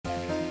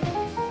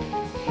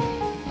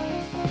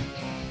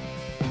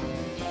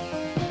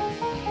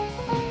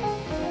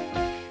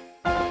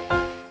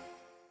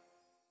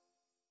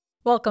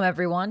Welcome,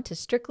 everyone, to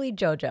Strictly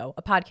JoJo,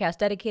 a podcast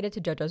dedicated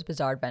to JoJo's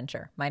Bizarre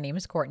Adventure. My name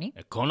is Courtney.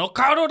 Kono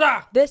Karo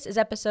da! This is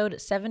episode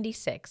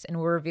 76, and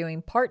we're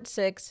reviewing Part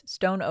 6,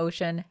 Stone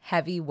Ocean,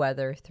 Heavy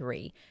Weather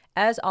 3.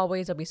 As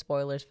always, there'll be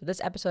spoilers for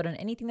this episode and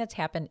anything that's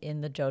happened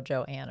in the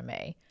JoJo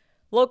anime.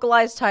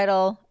 Localized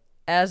title,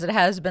 as it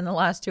has been the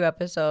last two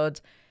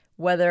episodes,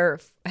 Weather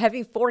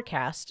Heavy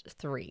Forecast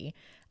 3.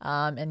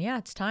 And yeah,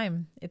 it's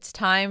time. It's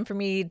time for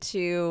me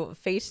to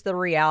face the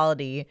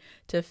reality,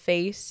 to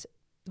face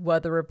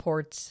Weather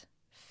Report's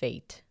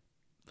fate.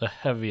 The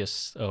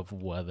heaviest of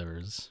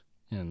weathers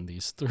in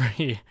these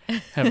three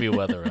heavy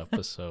weather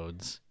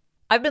episodes.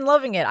 I've been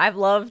loving it. I've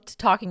loved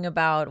talking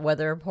about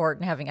Weather Report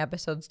and having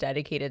episodes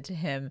dedicated to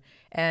him.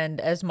 And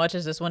as much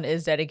as this one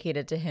is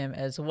dedicated to him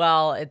as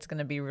well, it's going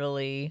to be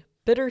really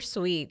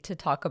bittersweet to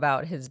talk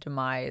about his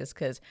demise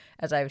because,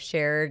 as I've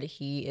shared,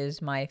 he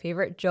is my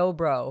favorite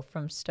JoBro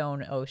from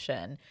Stone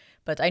Ocean.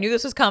 But I knew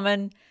this was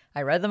coming.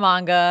 I read the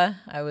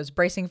manga, I was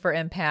bracing for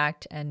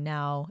impact, and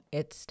now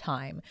it's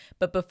time.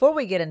 But before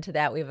we get into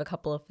that, we have a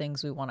couple of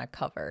things we want to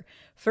cover.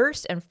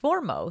 First and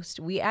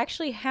foremost, we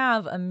actually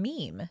have a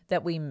meme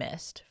that we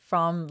missed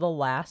from the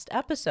last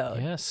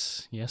episode.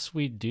 Yes,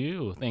 we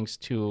do. Thanks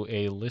to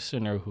a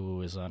listener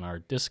who is on our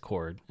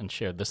Discord and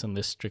shared this in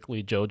this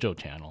Strictly JoJo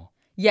channel.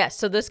 Yes,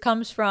 so this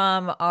comes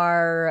from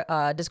our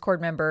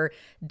Discord member,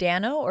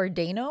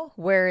 Dano,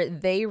 where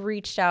they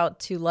reached out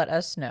to let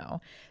us know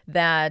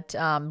that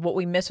what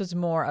we missed was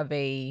more of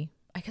a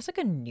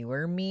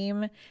newer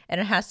meme,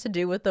 and it has to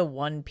do with the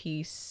One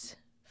Piece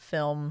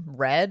film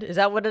Red. Is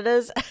that what it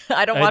is?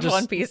 I don't watch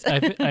One Piece.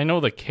 I know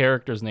the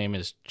character's name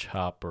is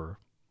Chopper,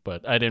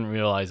 but I didn't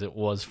realize it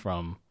was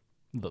from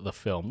the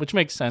film, which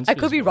makes sense. I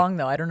could be wrong,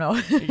 though. I don't know.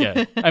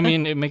 Yeah, I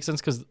mean, it makes sense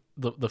because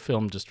the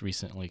film just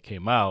recently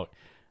came out.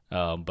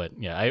 But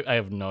yeah, I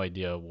have no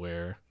idea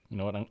where, you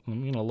know what, I'm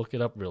going to look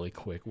it up really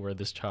quick, where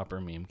this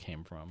Chopper meme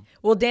came from.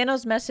 Well,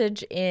 Dano's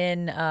message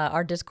in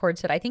our Discord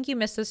said, I think you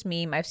missed this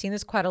meme. I've seen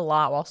this quite a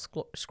lot while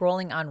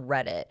scrolling on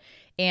Reddit.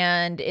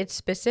 And it's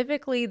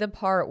specifically the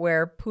part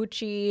where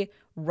Pucci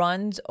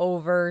runs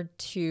over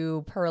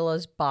to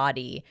Perla's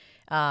body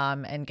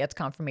and gets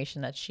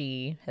confirmation that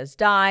she has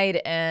died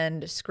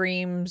and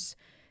screams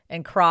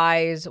and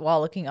cries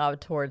while looking up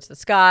towards the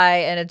sky.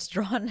 And it's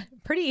drawn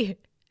pretty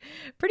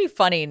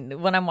funny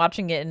when I'm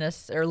watching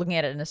it or looking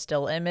at it in a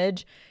still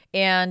image.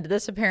 And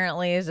this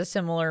apparently is a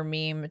similar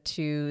meme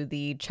to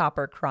the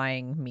Chopper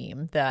crying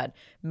meme that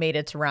made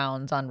its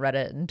rounds on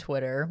Reddit and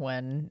Twitter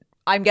when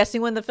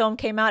the film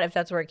came out, if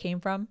that's where it came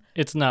from.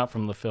 It's not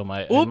from the film.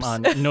 I'm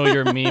on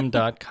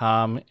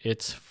knowyourmeme.com.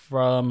 It's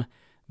from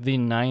the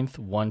 9th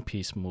One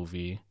Piece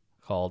movie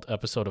called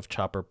Episode of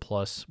Chopper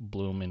Plus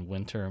Bloom in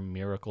Winter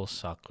Miracle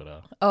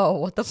Sakura. Oh,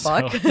 what the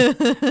fuck?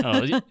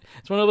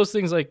 It's one of those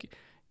things like,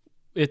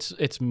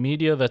 It's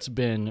media that's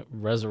been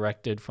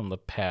resurrected from the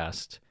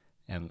past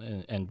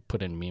and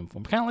put in meme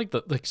form, kind of like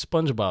the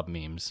SpongeBob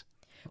memes.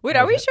 Wait,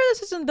 are we sure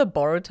this isn't the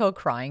Boruto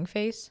crying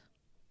face?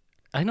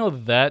 I know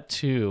that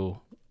too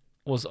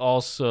was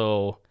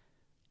also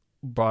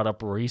brought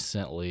up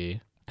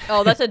recently.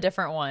 Oh, that's a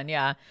different one.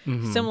 Yeah,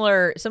 Mm-hmm.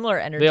 Similar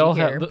energy They all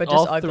here, have but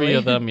all just ugly. three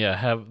of them. Yeah,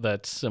 have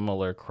that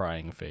similar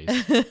crying face.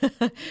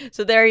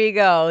 So there you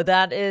go.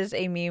 That is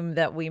a meme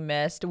that we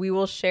missed. We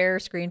will share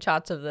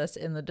screenshots of this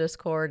in the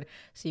Discord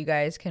so you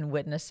guys can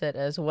witness it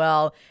as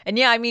well. And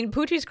yeah, I mean,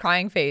 Pucci's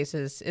crying face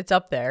it's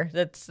up there.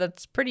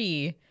 That's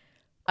pretty.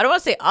 I don't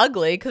want to say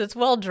ugly because it's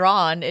well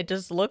drawn. It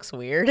just looks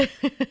weird.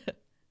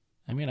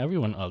 I mean,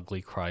 everyone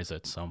ugly cries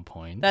at some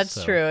point.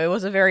 That's true. It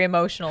was a very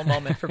emotional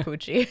moment for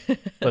Pucci.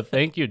 But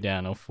thank you,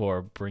 Dano,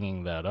 for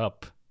bringing that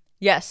up.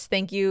 Yes,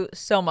 thank you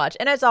so much.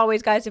 And as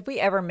always, guys, if we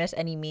ever miss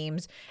any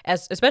memes,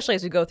 especially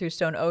as we go through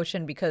Stone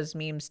Ocean, because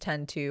memes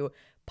tend to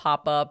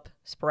pop up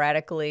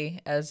sporadically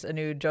as a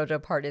new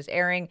JoJo part is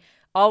airing,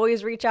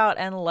 always reach out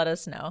and let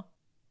us know.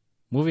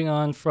 Moving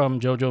on from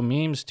JoJo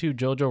memes to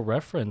JoJo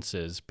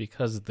references,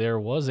 because there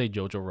was a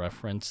JoJo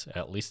reference,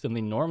 at least in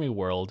the normie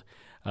world,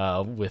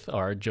 with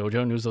our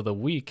JoJo News of the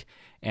Week,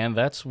 and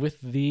that's with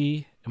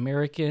the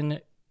American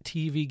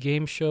TV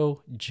game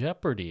show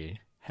Jeopardy!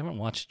 Haven't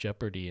watched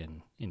Jeopardy!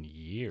 in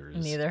years.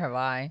 Neither have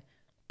I.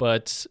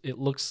 But it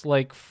looks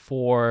like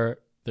for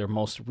their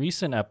most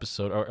recent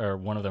episode, or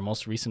one of their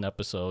most recent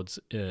episodes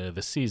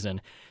this season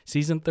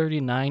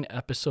 39,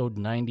 episode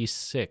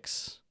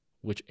 96,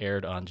 which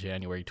aired on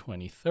January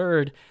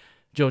 23rd,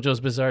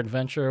 JoJo's Bizarre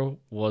Adventure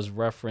was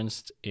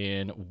referenced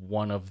in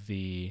one of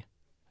the,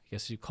 I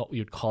guess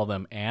you'd call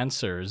them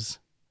answers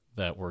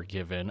that were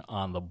given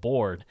on the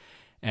board.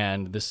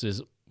 And this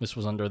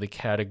was under the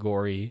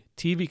category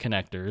TV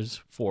connectors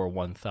for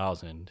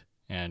 1000.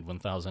 And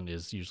 1000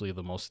 is usually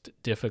the most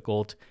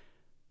difficult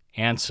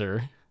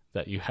answer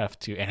that you have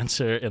to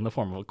answer in the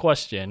form of a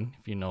question,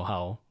 if you know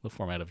how the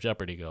format of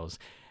Jeopardy goes.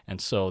 And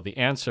so the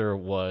answer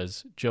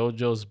was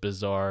JoJo's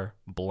Bizarre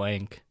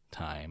blank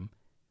time,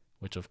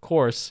 which of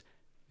course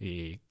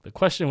the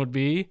question would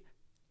be,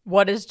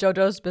 what is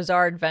JoJo's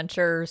Bizarre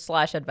Adventure /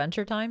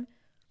 Adventure Time?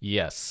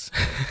 Yes.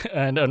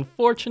 And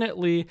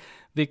unfortunately,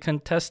 the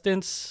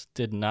contestants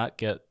did not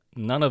get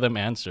none of them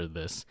answered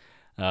this.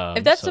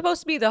 If that's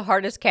supposed to be the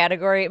hardest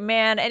category,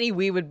 man, any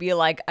we would be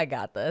like, I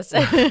got this.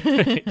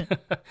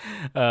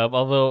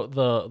 Although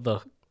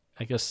the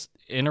I guess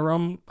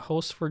interim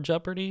host for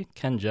Jeopardy,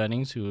 Ken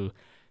Jennings, who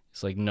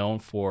is like known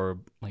for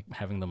like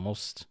having the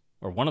most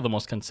or one of the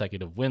most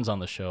consecutive wins on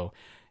the show,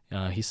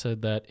 he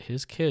said that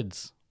his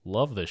kids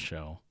love this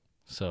show.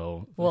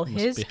 So well,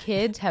 his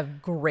kids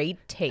have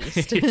great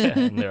taste. Yeah,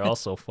 and they're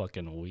also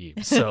fucking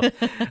weebs. So,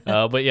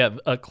 but yeah,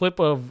 a clip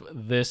of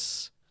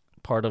this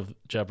part of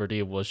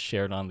Jeopardy was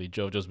shared on the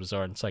JoJo's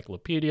Bizarre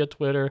Encyclopedia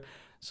Twitter.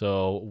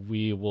 So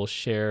we will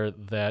share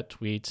that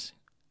tweet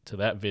to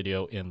that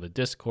video in the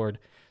Discord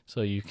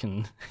so you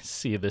can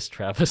see this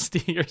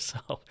travesty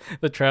yourself.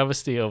 The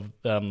travesty of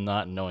them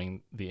not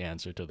knowing the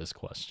answer to this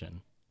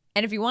question.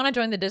 And if you want to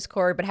join the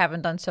Discord but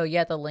haven't done so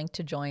yet, the link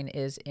to join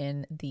is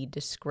in the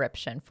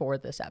description for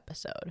this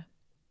episode.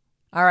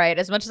 All right,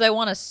 as much as I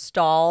want to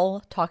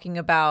stall talking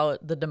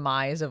about the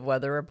demise of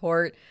Weather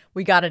Report,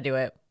 we got to do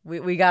it.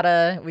 We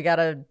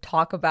gotta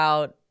talk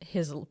about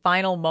his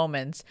final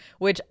moments,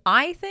 which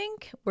I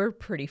think were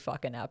pretty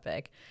fucking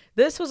epic.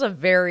 This was a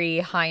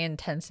very high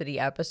intensity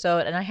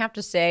episode, and I have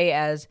to say,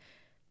 as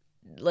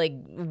like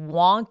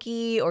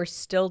wonky or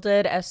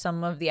stilted as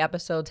some of the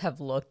episodes have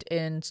looked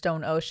in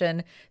Stone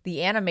Ocean,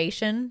 the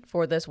animation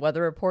for this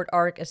Weather Report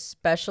arc,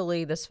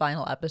 especially this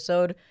final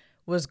episode,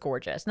 was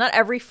gorgeous. Not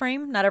every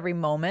frame, not every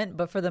moment,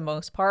 but for the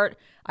most part,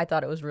 I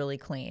thought it was really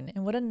clean.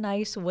 And what a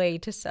nice way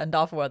to send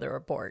off Weather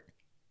Report.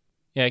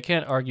 Yeah, I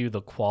can't argue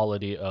the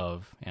quality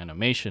of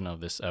animation of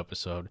this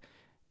episode.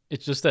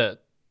 It's just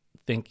that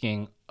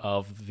thinking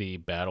of the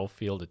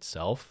battlefield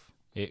itself,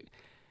 it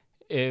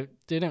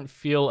didn't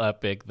feel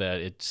epic that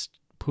it's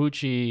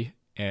Poochie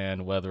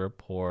and Weather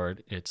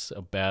Report. It's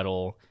a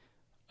battle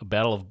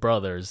of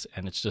brothers,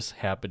 and it's just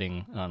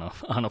happening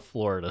on a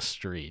Florida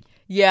street.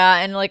 Yeah,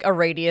 and like a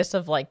radius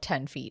of like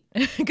 10 feet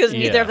because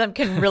neither of them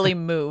can really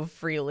move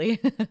freely.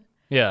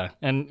 Yeah,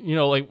 and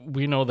like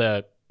we know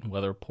that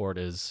Weather Report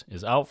is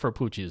out for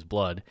Poochie's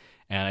blood,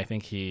 and I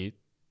think he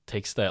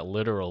takes that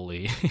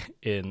literally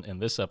in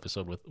this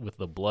episode with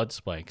the blood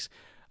spikes.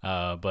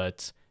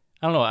 But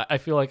I don't know. I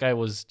feel like I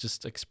was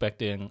just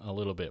expecting a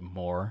little bit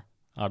more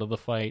out of the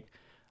fight.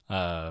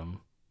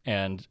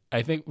 And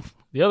I think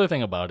the other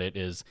thing about it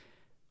is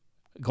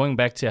going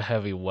back to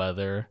heavy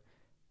weather,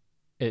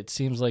 it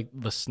seems like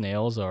the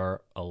snails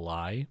are a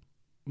lie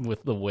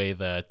with the way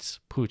that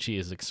Poochie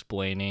is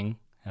explaining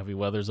heavy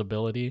weather's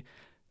ability.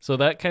 So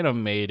that kind of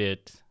made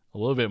it a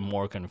little bit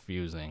more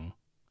confusing.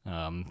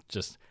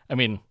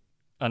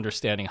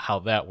 Understanding how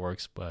that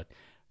works, but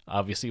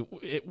obviously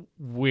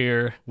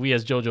we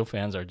as JoJo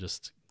fans are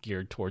just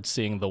geared towards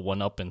seeing the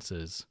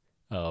one-uppances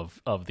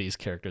of these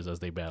characters as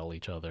they battle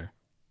each other.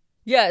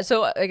 Yeah,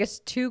 so I guess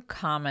two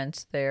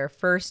comments there.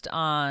 First,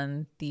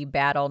 on the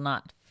battle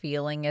not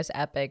feeling as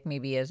epic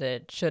maybe as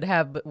it should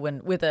have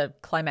with a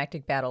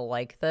climactic battle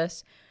like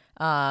this.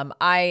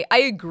 I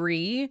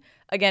agree.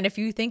 Again, if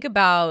you think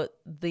about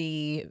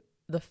the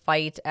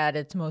fight at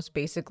its most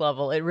basic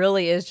level, it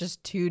really is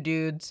just two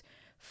dudes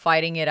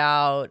fighting it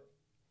out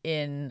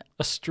in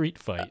a street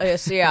fight.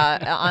 So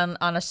yeah,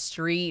 on a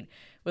street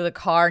with a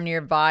car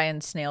nearby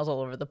and snails all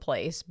over the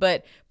place.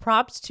 But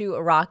props to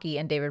Araki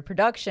and David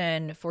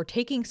Production for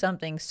taking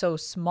something so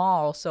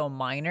small, so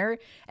minor,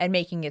 and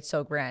making it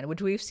so grand,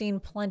 which we've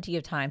seen plenty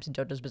of times in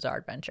JoJo's Bizarre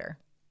Adventure.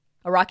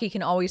 Araki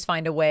can always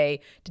find a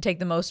way to take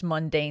the most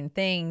mundane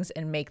things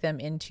and make them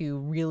into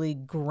really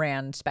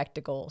grand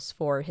spectacles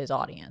for his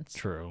audience.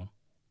 True.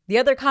 The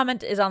other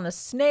comment is on the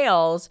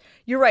snails.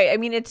 You're right. I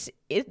mean,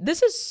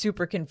 this is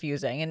super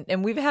confusing,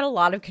 and we've had a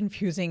lot of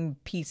confusing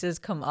pieces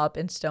come up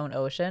in Stone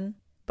Ocean.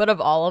 But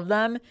of all of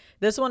them,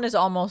 this one is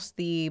almost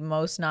the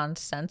most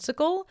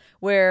nonsensical,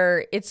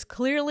 where it's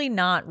clearly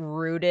not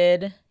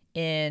rooted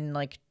in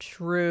like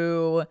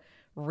true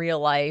real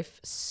life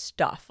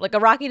stuff. Like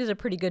Araki does a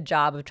pretty good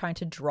job of trying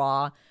to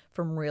draw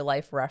from real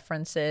life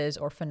references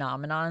or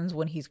phenomenons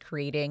when he's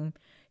creating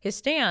his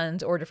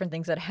stands or different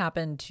things that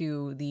happen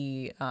to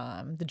the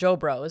Joe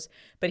Bros.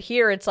 But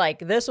here it's like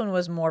this one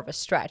was more of a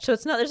stretch. So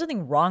there's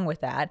nothing wrong with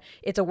that.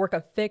 It's a work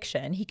of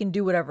fiction. He can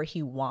do whatever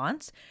he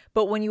wants.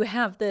 But when you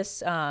have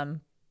this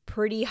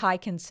pretty high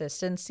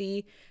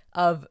consistency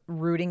of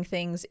rooting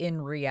things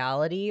in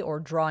reality or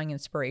drawing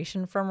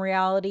inspiration from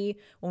reality,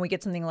 when we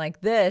get something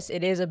like this,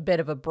 it is a bit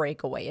of a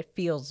breakaway. It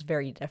feels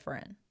very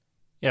different.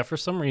 Yeah, for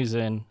some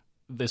reason,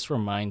 this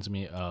reminds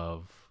me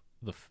of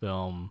the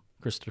film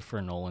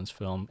Christopher Nolan's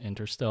film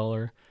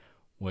Interstellar,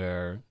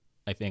 where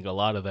I think a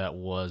lot of that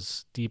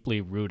was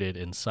deeply rooted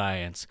in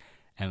science,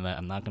 and that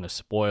I'm not going to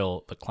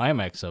spoil the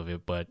climax of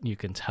it, but you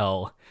can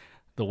tell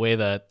the way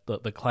that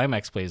the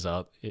climax plays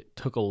out, it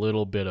took a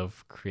little bit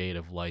of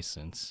creative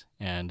license.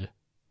 And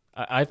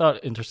I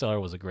thought Interstellar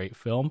was a great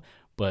film,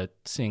 but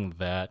seeing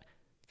that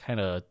kind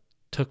of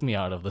took me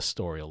out of the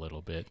story a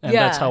little bit. And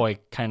that's how I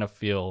kind of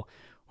feel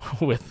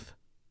with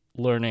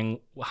learning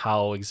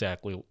how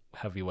exactly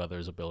Heavy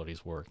Weather's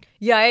abilities work.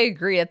 Yeah, I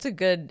agree. It's a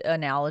good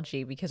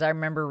analogy because I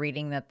remember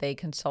reading that they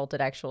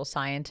consulted actual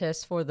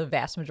scientists for the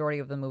vast majority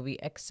of the movie,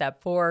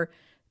 except for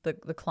the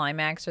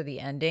climax or the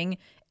ending.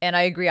 And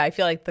I agree. I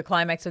feel like the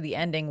climax of the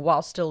ending,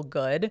 while still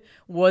good,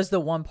 was the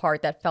one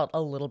part that felt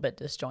a little bit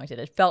disjointed.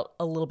 It felt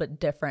a little bit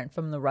different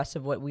from the rest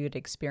of what we would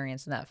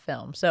experience in that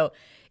film. So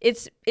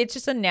it's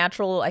just a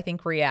natural, I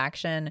think,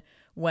 reaction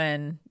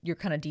when you're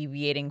kind of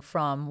deviating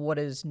from what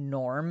is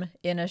norm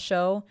in a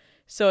show.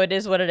 So it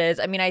is what it is.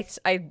 I mean, I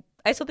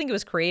still think it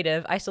was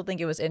creative. I still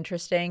think it was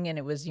interesting and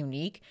it was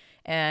unique.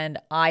 And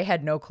I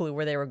had no clue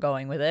where they were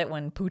going with it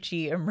when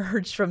Poochie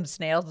emerged from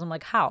snails. I'm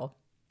like, how?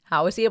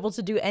 How is he able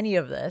to do any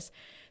of this?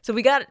 So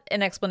we got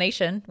an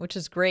explanation, which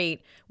is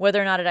great. Whether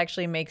or not it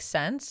actually makes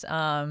sense,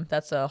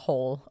 that's a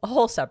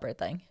whole separate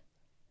thing.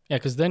 Yeah,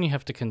 because then you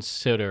have to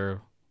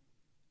consider,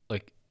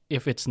 like,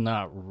 if it's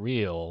not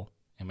real,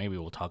 and maybe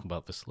we'll talk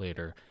about this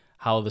later,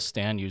 how the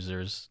stand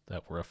users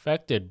that were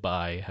affected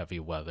by Heavy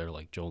Weather,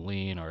 like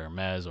Jolene or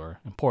Hermes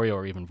or Emporio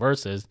or even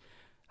Versus,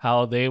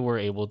 how they were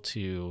able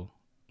to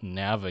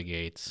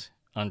navigate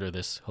under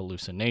this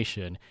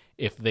hallucination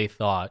if they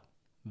thought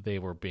they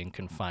were being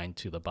confined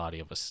to the body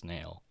of a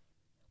snail.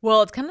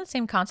 Well, it's kind of the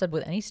same concept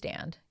with any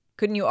stand.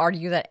 Couldn't you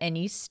argue that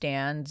any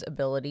stand's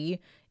ability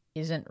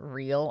isn't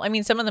real? I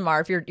mean, some of them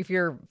are. If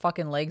your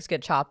fucking legs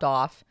get chopped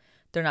off,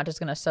 they're not just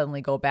going to suddenly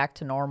go back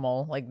to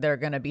normal. Like, they're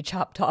going to be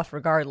chopped off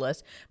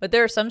regardless. But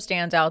there are some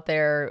stands out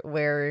there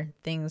where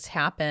things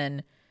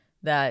happen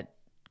that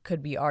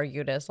could be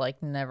argued as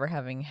like never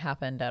having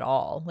happened at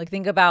all. Like,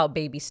 think about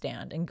Baby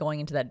Stand and going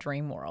into that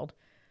dream world.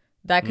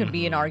 That could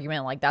be an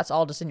argument like that's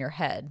all just in your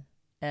head.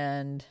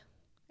 And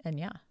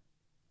yeah.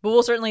 But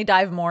we'll certainly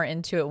dive more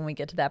into it when we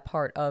get to that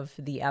part of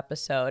the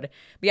episode.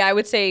 But yeah, I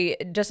would say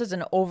just as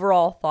an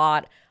overall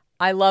thought,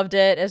 I loved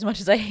it as much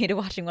as I hated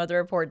watching Weather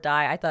Report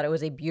die. I thought it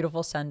was a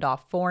beautiful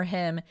send-off for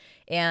him.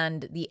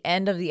 And the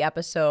end of the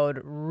episode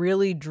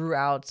really drew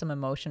out some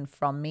emotion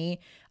from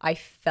me. I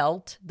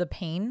felt the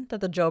pain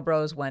that the Joe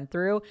Bros went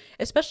through,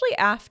 especially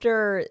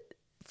after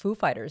Foo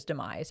Fighters'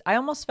 demise. I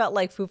almost felt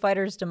like Foo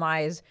Fighters'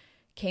 demise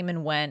came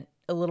and went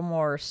a little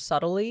more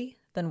subtly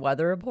than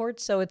Weather Report.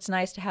 So it's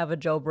nice to have a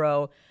Joe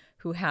Bro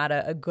who had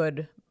a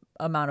good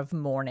amount of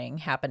mourning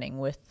happening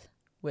with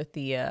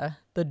the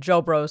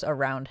Joe Bros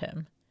around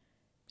him.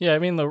 Yeah, I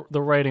mean,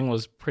 the writing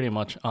was pretty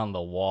much on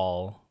the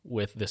wall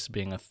with this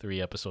being a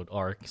 3-episode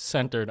arc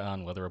centered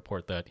on Weather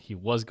Report that he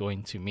was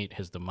going to meet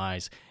his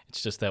demise.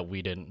 It's just that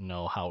we didn't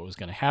know how it was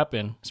going to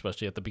happen,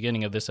 especially at the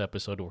beginning of this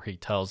episode where he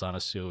tells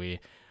Anasui,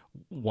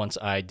 once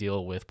I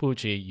deal with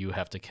Poochie, you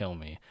have to kill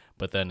me.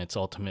 But then it's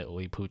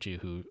ultimately Poochie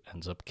who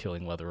ends up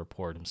killing Weather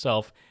Report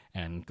himself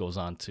and goes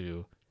on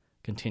to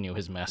continue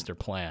his master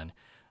plan.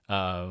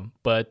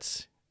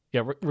 But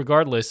yeah,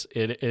 regardless,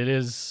 it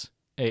is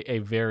a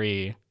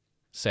very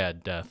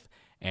sad death,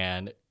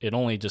 and it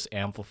only just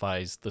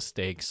amplifies the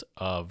stakes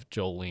of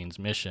Jolene's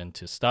mission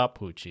to stop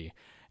Poochie.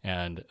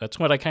 And that's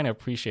what I kind of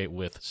appreciate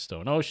with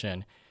Stone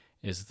Ocean,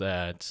 is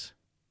that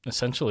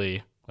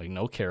essentially like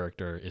no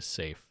character is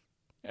safe.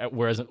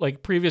 Whereas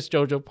like previous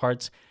JoJo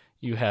parts,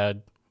 you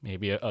had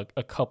maybe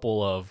a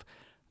couple of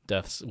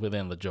deaths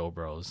within the Joe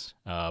Bros.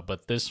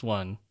 But this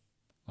one,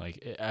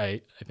 like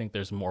I think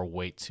there's more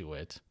weight to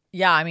it.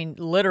 Yeah, I mean,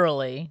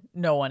 literally,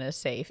 no one is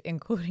safe,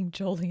 including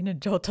Jolene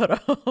and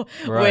Jotaro,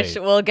 Right. which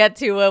we'll get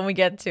to when we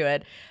get to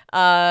it.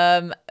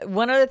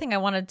 One other thing I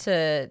wanted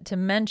to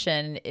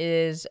mention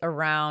is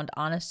around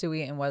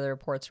Anasui and Weather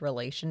Report's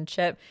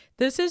relationship.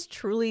 This is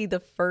truly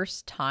the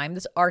first time,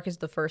 this arc is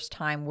the first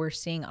time we're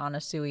seeing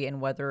Anasui and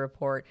Weather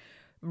Report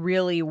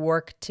really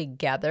work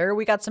together.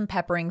 We got some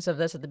pepperings of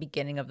this at the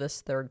beginning of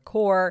this third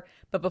core,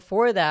 but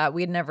before that,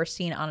 we had never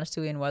seen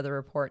Anasui and Weather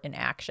Report in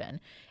action.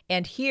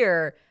 And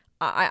here,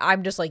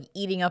 I'm just like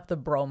eating up the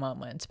bro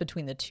moments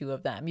between the two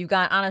of them. You've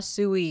got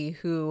Anasui,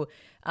 who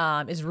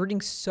is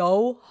rooting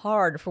so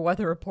hard for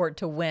Weather Report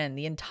to win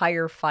the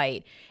entire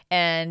fight.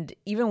 And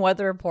even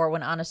Weather Report,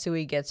 when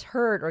Anasui gets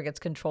hurt or gets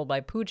controlled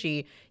by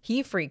Poochie,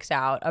 he freaks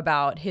out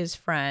about his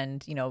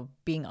friend,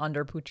 being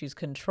under Poochie's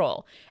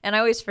control. And I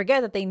always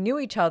forget that they knew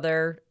each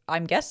other,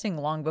 I'm guessing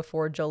long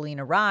before Jolene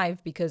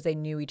arrived, because they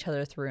knew each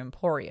other through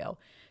Emporio.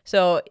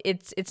 So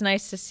it's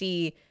nice to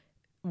see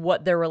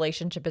what their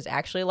relationship is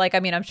actually like. I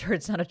mean, I'm sure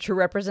it's not a true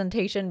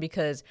representation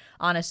because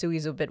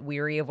Anasui's a bit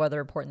weary of Weather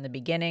Report in the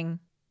beginning,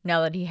 now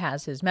that he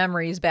has his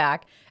memories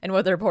back, and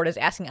Weather Report is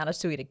asking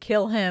Anasui to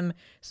kill him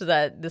so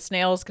that the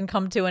snails can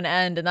come to an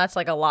end, and that's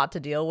like a lot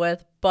to deal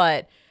with.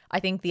 But I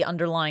think the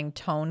underlying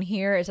tone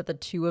here is that the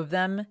two of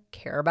them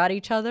care about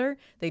each other,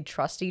 they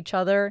trust each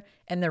other,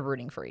 and they're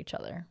rooting for each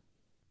other.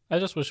 I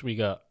just wish we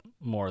got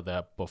more of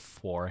that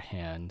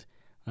beforehand.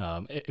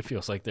 It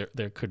feels like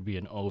there could be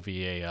an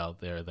OVA out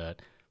there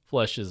that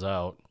fleshes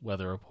out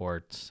Weather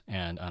Report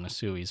and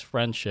Anasui's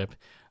friendship,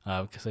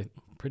 because I'm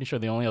pretty sure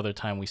the only other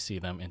time we see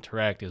them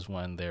interact is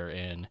when they're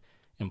in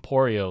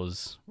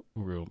Emporio's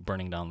room,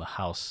 burning down the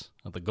house,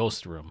 the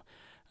ghost room.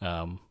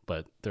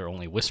 But they're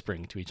only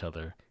whispering to each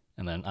other,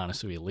 and then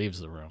Anasui leaves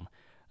the room.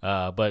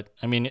 But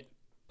I mean,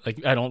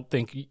 like, I don't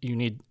think you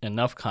need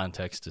enough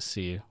context to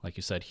see, like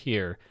you said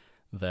here,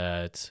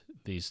 that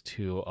these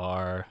two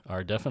are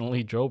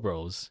definitely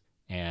Jobros,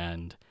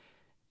 and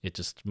it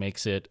just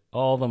makes it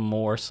all the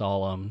more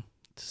solemn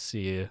to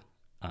see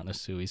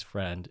Anasui's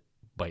friend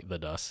bite the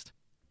dust.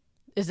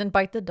 Isn't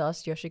Bite the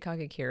Dust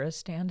Yoshikage Kira's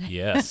stand?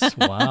 Yes,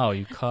 wow,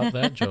 you caught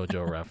that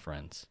JoJo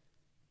reference.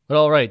 But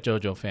all right,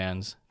 JoJo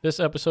fans, this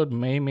episode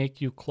may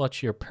make you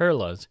clutch your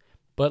perlas,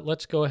 but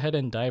let's go ahead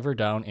and dive her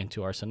down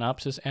into our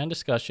synopsis and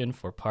discussion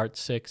for Part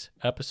 6,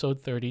 Episode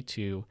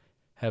 32,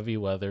 Heavy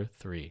Weather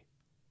 3.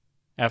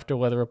 After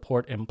Weather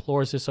Report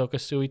implores Hisoka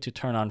Sui to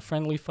turn on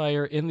friendly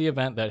fire in the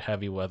event that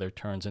heavy weather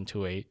turns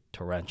into a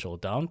torrential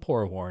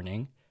downpour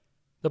warning,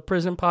 the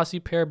prison posse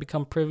pair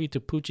become privy to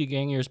Pucci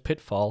Gangier's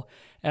pitfall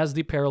as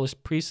the perilous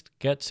priest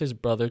gets his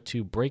brother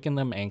to break in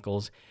them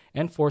ankles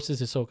and forces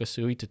Hisoka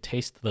Sui to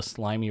taste the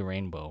slimy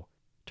rainbow.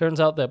 Turns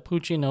out that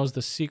Pucci knows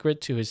the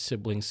secret to his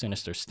sibling's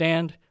sinister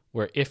stand,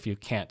 where if you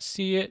can't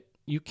see it,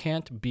 you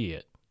can't be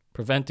it,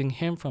 preventing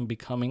him from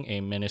becoming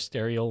a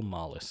ministerial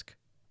mollusk.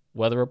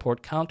 Weather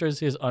Report counters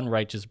his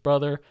unrighteous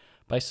brother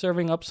by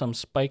serving up some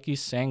spiky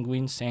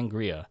sanguine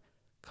sangria,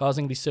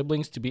 causing the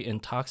siblings to be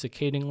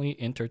intoxicatingly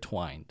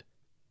intertwined.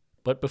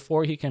 But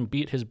before he can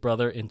beat his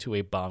brother into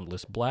a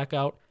boundless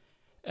blackout,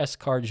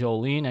 Escar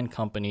Jolene and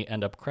company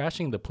end up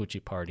crashing the Pucci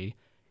party,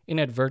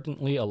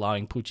 inadvertently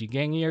allowing Pucci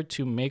Gangier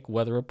to make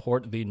Weather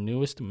Report the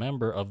newest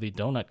member of the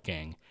Donut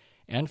Gang,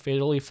 and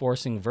fatally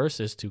forcing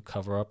Versus to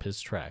cover up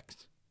his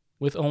tracks.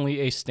 With only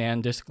a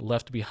stand disc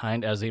left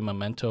behind as a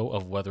memento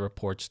of Weather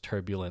Report's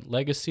turbulent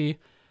legacy,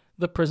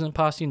 the prison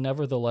posse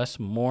nevertheless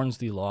mourns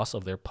the loss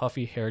of their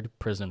puffy-haired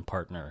prison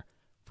partner,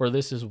 for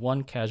this is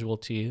one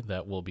casualty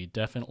that will be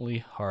definitely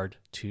hard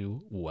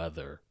to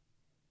weather.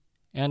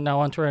 And now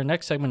on to our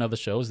next segment of the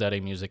show, Is That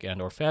a Music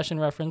and or Fashion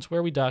Reference,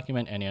 where we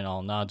document any and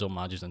all nods,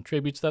 homages, and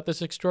tributes that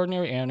this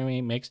extraordinary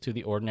anime makes to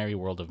the ordinary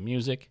world of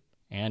music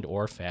and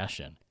or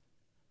fashion.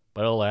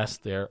 But alas,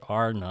 there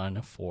are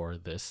none for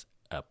this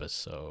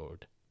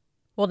episode.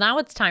 Well, now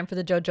it's time for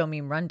the JoJo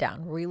meme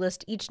rundown, where we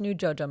list each new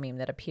JoJo meme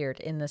that appeared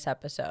in this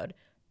episode.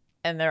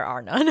 And there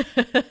are none.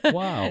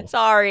 Wow.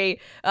 Sorry.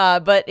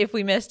 But if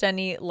we missed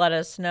any, let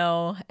us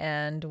know,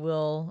 and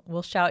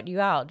we'll shout you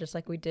out, just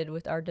like we did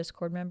with our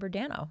Discord member,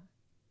 Dano.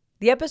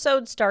 The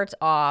episode starts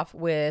off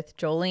with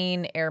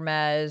Jolene,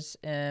 Hermes,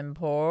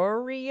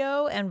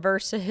 Emporio, and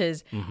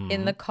Versus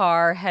in the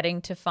car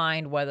heading to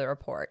find Weather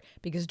Report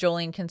because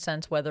Jolene can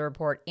sense Weather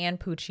Report and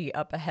Pucci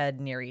up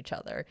ahead near each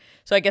other.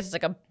 So I guess it's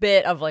like a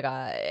bit of like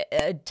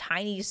a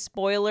tiny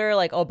spoiler,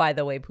 like, oh, by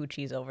the way,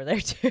 Pucci's over there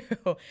too.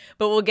 But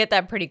we'll get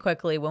that pretty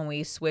quickly when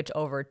we switch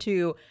over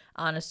to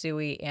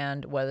Anasui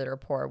and Weather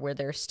Report, where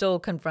they're still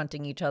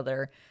confronting each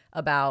other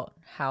about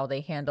how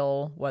they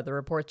handle Weather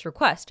Report's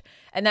request.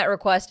 And that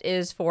request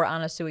is for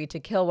Anasui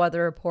to kill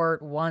Weather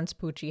Report once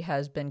Pucci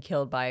has been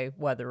killed by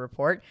Weather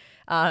Report,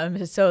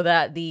 so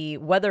that the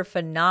weather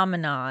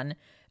phenomenon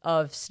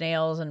of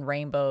snails and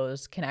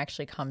rainbows can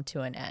actually come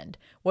to an end.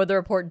 Weather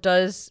Report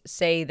does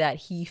say that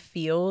he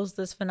feels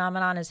this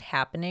phenomenon is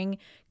happening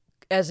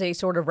as a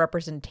sort of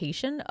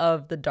representation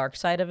of the dark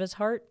side of his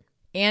heart.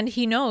 And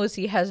he knows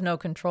he has no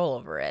control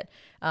over it.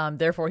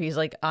 Therefore, he's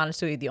like,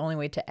 honestly, the only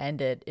way to end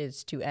it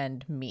is to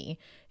end me.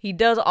 He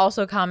does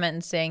also comment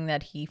in saying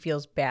that he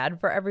feels bad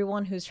for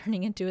everyone who's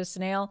turning into a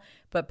snail,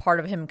 but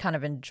part of him kind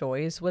of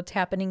enjoys what's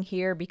happening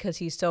here because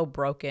he's so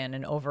broken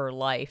and over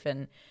life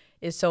and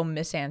is so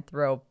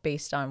misanthrope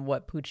based on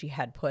what Pucci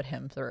had put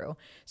him through.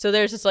 So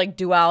there's this like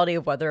duality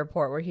of Weather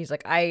Report where he's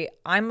like,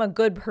 I'm a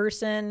good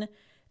person.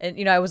 And,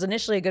 you know, I was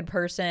initially a good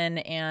person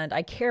and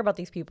I care about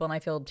these people and I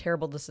feel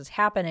terrible this is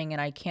happening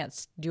and I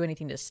can't do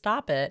anything to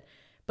stop it.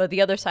 But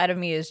the other side of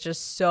me is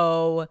just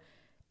so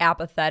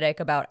apathetic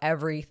about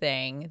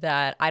everything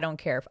that I don't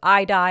care if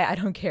I die. I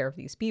don't care if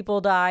these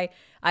people die.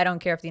 I don't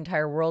care if the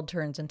entire world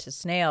turns into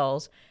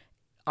snails.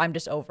 I'm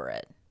just over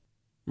it.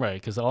 Right,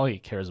 because all he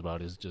cares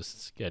about is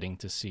just getting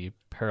to see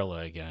Perla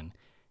again.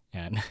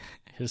 And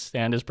his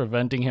stand is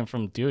preventing him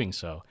from doing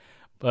so.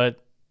 But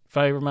if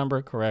I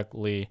remember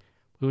correctly,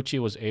 Pucci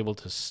was able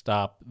to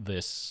stop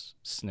this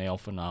snail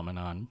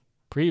phenomenon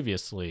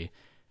previously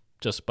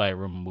just by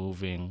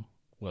removing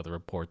Weather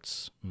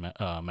Report's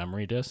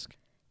memory disk.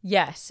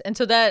 Yes. And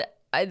so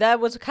that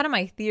was kind of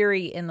my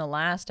theory in the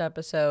last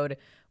episode,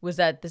 was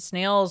that the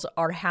snails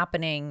are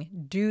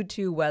happening due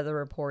to Weather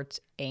Report's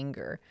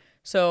anger.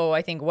 So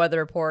I think Weather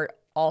Report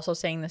also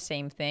saying the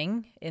same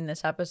thing in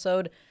this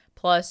episode,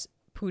 plus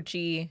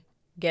Pucci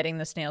getting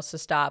the snails to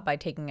stop by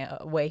taking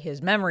away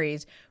his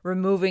memories,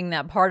 removing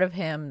that part of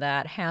him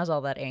that has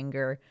all that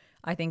anger,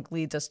 I think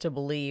leads us to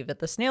believe that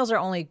the snails are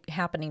only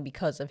happening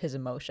because of his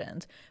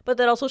emotions. But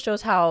that also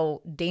shows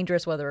how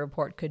dangerous Weather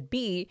Report could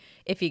be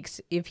if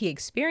he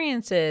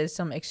experiences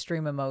some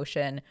extreme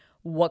emotion.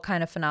 What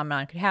kind of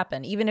phenomenon could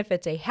happen? Even if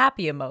it's a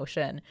happy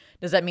emotion,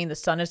 does that mean the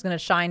sun is going to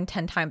shine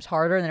 10 times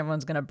harder and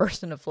everyone's going to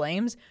burst into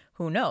flames?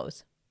 Who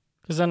knows?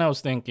 Because then I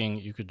was thinking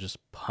you could just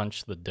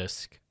punch the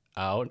disk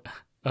out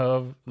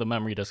of the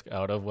memory disk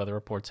out of Weather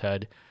Report's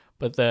head,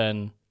 but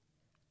then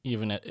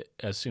even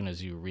as soon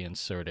as you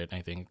reinsert it,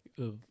 I think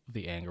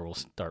the anger will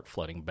start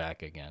flooding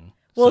back again.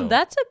 Well, So,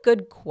 that's a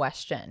good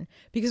question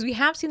because we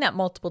have seen that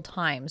multiple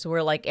times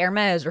where like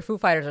Hermes or Foo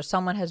Fighters or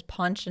someone has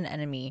punched an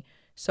enemy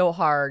so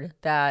hard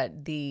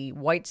that the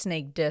white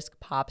snake disc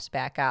pops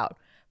back out.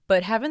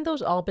 But haven't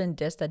those all been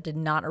discs that did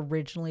not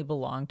originally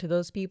belong to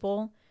those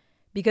people?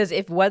 Because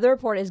if Weather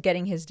Report is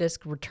getting his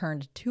disc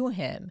returned to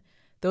him,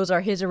 those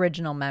are his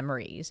original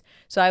memories.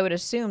 So I would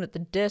assume that the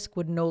disc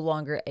would no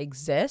longer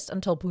exist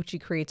until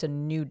Pucci creates a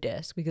new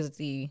disc because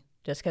the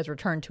disc has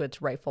returned to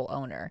its rightful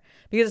owner.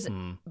 Because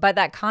by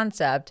that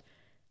concept,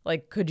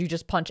 like, could you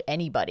just punch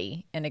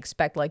anybody and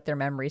expect like their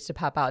memories to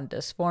pop out in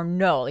disc form?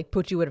 No, like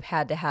Pucci would have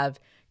had to have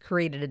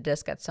created a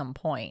disc at some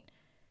point.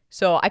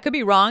 So I could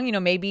be wrong.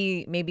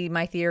 Maybe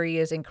my theory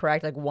is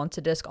incorrect. Like once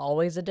a disc,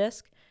 always a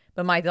disc.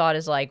 But my thought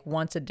is like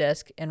once a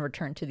disc and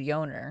returned to the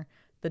owner,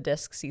 the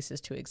disc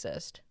ceases to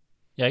exist.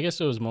 yeah, I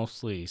guess it was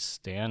mostly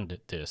stand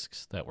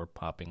discs that were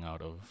popping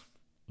out of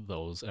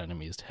those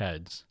enemies'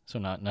 heads, so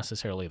not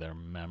necessarily their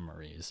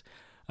memories.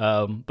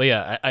 But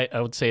yeah,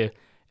 I would say it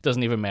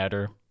doesn't even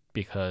matter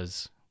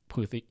because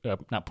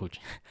not Pooch,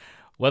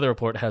 Weather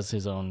Report has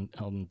his own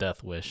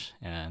death wish,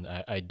 and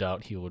I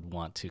doubt he would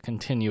want to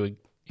continue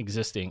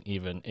existing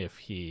even if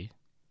he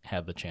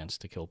had the chance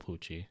to kill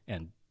Poochie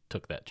and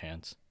took that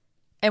chance.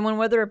 And when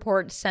Weather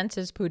Report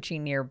senses Pucci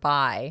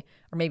nearby,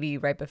 or maybe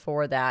right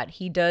before that,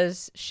 he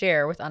does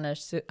share with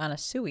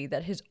Anasui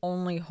that his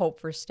only hope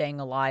for staying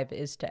alive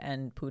is to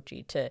end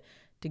Pucci,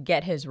 to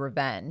get his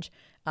revenge.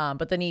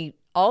 But then he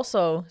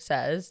also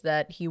says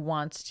that he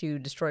wants to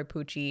destroy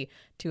Pucci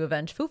to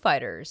avenge Foo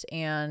Fighters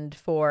and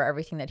for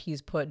everything that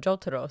he's put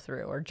Jotaro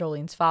through, or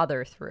Jolene's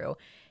father through.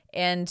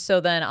 And so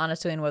then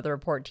Anasui and Weather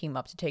Report team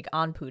up to take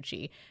on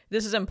Pucci.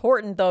 This is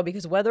important, though,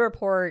 because Weather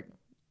Report,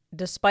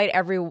 despite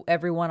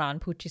everyone on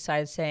Pucci's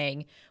side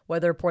saying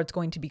Weather Report's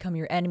going to become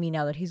your enemy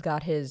now that he's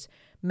got his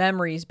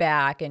memories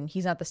back and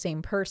he's not the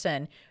same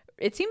person,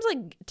 it seems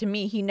like to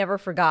me he never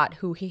forgot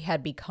who he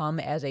had become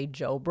as a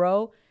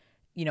Jobro,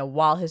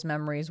 while his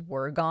memories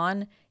were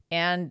gone.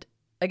 And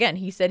again,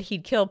 he said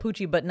he'd kill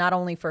Pucci, but not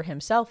only for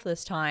himself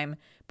this time,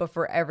 but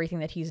for everything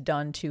that he's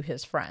done to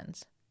his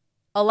friends.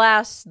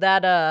 Alas,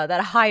 that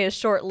high is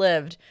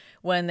short-lived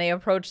when they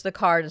approach the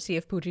car to see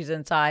if Pucci's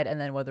inside, and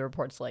then Weather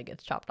Report's leg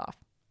gets chopped off.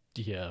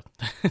 Yeah,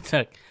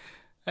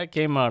 that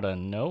came out of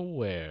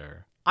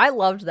nowhere. I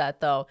loved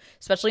that, though,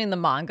 especially in the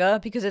manga,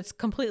 because it's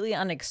completely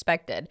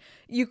unexpected.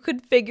 You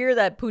could figure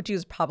that Pucci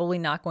was probably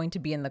not going to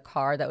be in the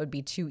car. That would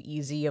be too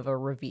easy of a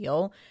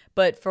reveal.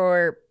 But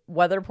for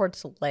Weather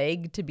Report's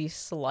leg to be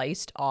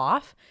sliced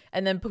off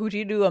and then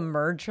Pucci to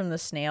emerge from the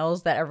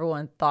snails that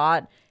everyone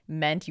thought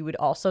meant you would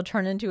also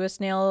turn into a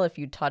snail if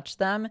you touched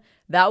them,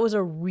 that was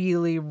a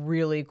really,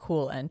 really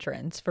cool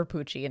entrance for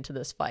Pucci into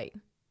this fight.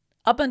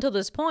 Up until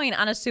this point,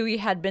 Anasui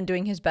had been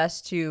doing his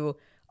best to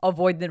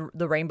avoid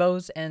the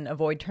rainbows and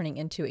avoid turning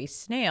into a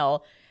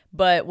snail.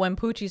 But when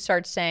Pucci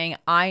starts saying,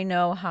 I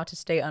know how to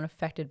stay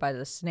unaffected by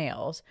the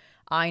snails,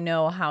 I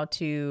know how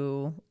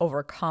to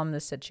overcome the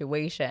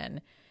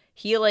situation,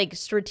 he like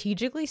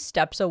strategically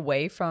steps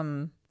away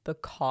from the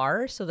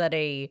car so that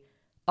a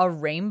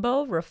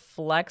rainbow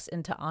reflects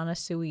into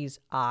Anasui's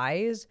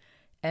eyes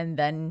and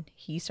then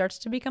he starts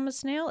to become a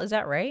snail. Is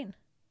that right?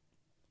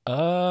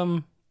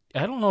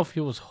 I don't know if he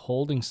was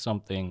holding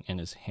something in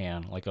his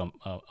hand, like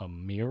a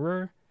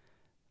mirror,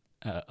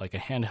 like a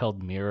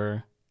handheld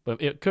mirror,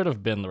 but it could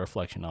have been the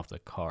reflection off the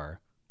car.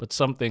 But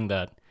something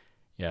that,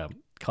 yeah,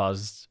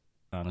 caused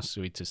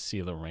Anasui to see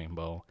the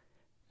rainbow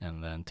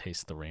and then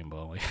taste the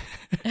rainbow.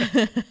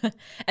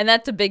 And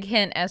that's a big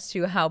hint as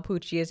to how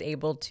Pucci is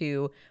able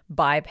to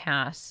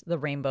bypass the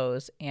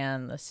rainbows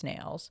and the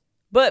snails.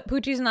 But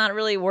Pucci's not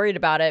really worried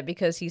about it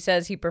because he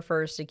says he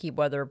prefers to keep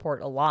Weather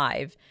Report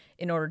alive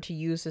in order to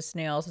use the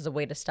snails as a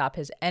way to stop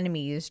his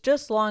enemies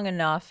just long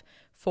enough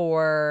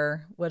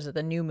for,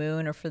 the new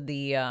moon, or for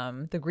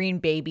the green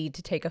baby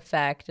to take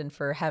effect and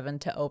for heaven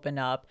to open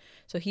up.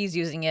 So he's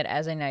using it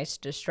as a nice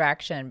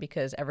distraction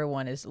because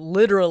everyone is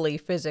literally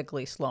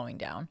physically slowing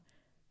down.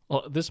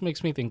 Well, this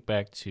makes me think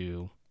back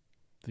to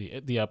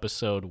the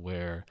episode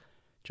where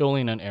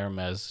Jolene and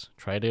Hermes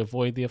try to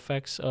avoid the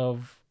effects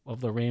of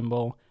the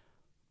rainbow.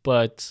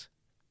 But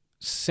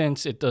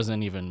since it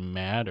doesn't even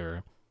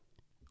matter,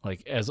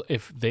 like as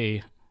if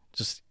they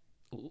just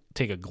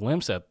take a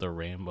glimpse at the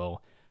rainbow,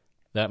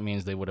 that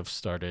means they would have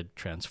started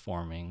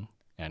transforming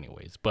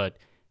anyways. But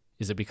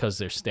is it because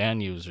they're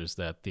stand users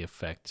that the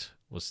effect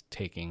was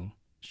taking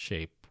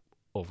shape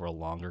over a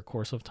longer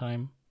course of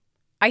time?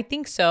 I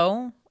think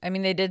so. I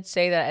mean, they did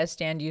say that as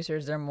stand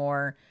users, they're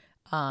more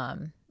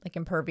like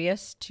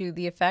impervious to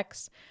the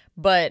effects.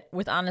 But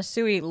with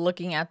Anasui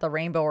looking at the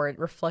rainbow or it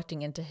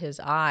reflecting into his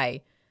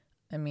eye,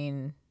 I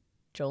mean,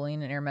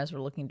 Jolene and Hermes were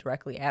looking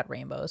directly at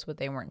rainbows, but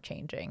they weren't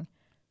changing.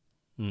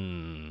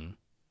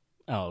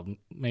 Oh,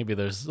 maybe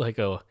there's like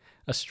a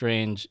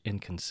strange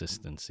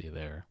inconsistency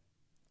there.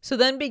 So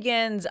then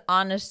begins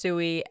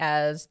Anasui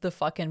as the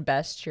fucking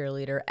best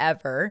cheerleader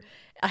ever.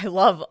 I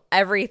love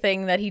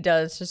everything that he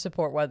does to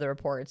support Weather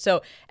Report.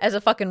 So, as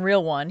a fucking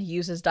real one, he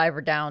uses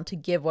Diver Down to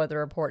give Weather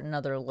Report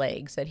another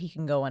leg so that he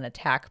can go and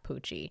attack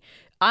Poochie.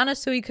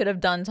 Anasui could have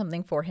done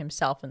something for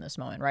himself in this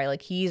moment, right?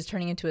 Like, he's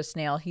turning into a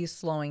snail, he's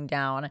slowing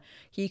down.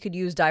 He could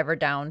use Diver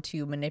Down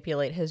to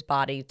manipulate his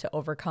body to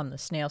overcome the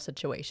snail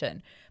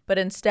situation. But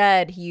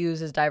instead, he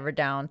uses Diver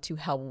Down to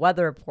help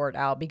Weather Report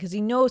out because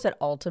he knows that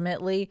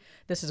ultimately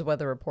this is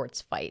Weather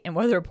Report's fight. And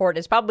Weather Report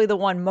is probably the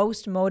one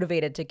most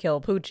motivated to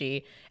kill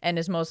Poochie and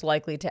is most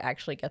likely to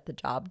actually get the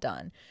job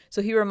done.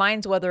 So he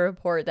reminds Weather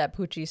Report that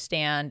Poochie's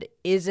stand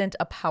isn't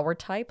a power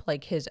type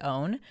like his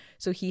own,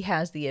 so he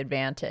has the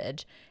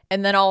advantage.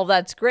 And then all of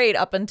that's great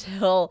up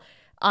until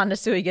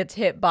Anasui gets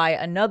hit by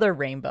another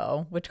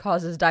rainbow, which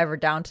causes Diver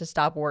Down to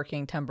stop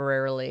working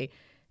temporarily.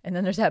 And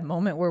then there's that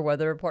moment where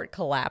Weather Report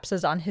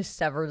collapses on his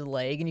severed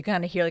leg and you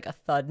kind of hear like a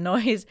thud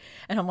noise.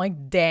 And I'm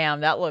like,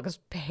 damn, that looks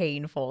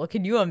painful.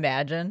 Can you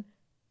imagine?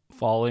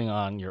 Falling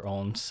on your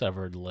own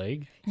severed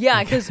leg?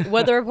 Yeah, because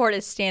Weather Report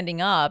is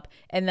standing up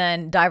and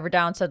then Diver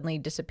Down suddenly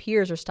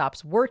disappears or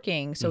stops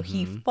working. So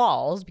he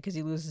falls because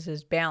he loses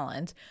his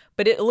balance.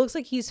 But it looks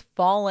like he's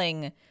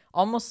falling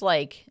almost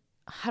like,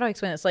 how do I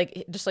explain this?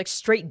 Like just like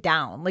straight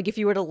down. Like if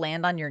you were to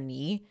land on your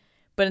knee.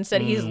 But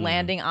instead he's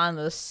landing on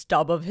the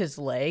stub of his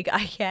leg.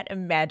 I can't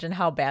imagine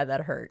how bad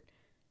that hurt.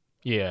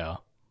 Yeah.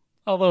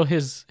 Although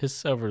his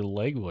severed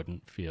leg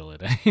wouldn't feel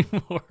it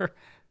anymore.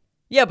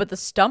 Yeah, but the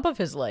stump of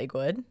his leg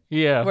would.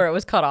 Yeah. Where it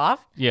was cut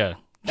off. Yeah.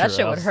 That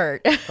shit would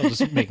hurt. I was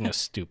just making a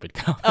stupid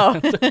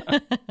comment. Oh.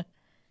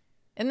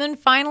 And then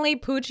finally,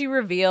 Poochie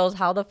reveals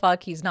how the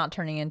fuck he's not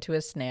turning into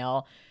a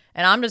snail.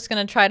 And I'm just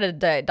going to try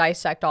to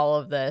dissect all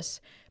of this.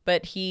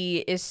 But he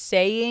is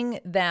saying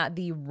that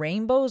the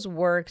rainbows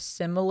work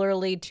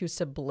similarly to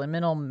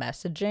subliminal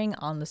messaging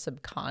on the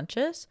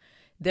subconscious.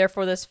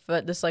 Therefore, this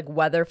like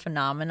weather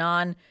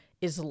phenomenon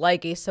is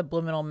like a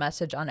subliminal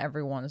message on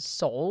everyone's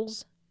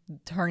souls,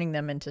 turning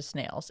them into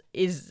snails.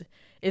 Is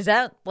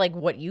that like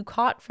what you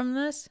caught from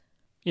this?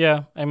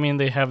 Yeah, I mean,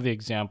 they have the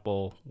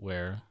example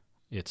where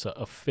it's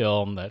a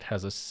film that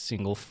has a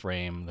single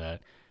frame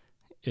that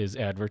is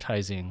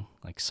advertising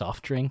like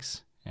soft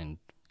drinks, and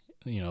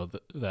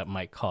that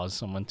might cause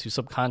someone to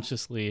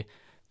subconsciously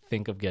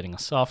think of getting a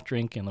soft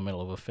drink in the middle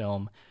of a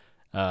film.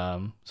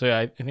 So yeah,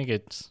 I think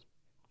it's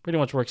pretty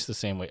much works the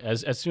same way.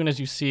 As soon as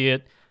you see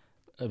it,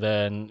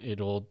 then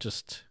it'll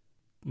just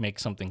make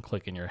something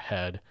click in your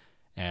head,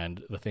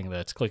 and the thing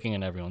that's clicking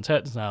in everyone's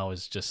heads now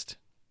is just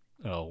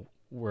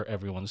where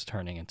everyone's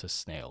turning into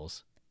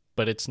snails,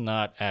 but it's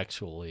not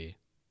actually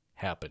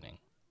happening.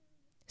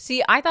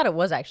 See, I thought it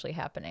was actually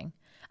happening.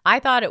 I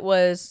thought it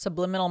was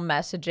subliminal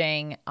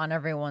messaging on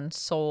everyone's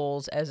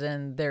souls, as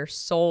in their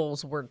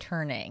souls were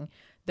turning.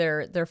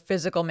 Their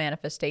physical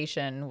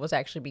manifestation was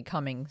actually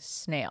becoming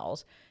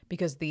snails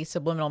because the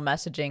subliminal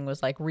messaging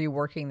was like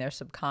reworking their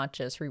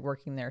subconscious,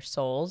 reworking their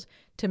souls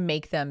to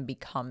make them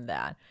become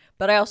that.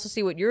 But I also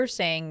see what you're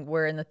saying,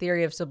 where in the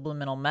theory of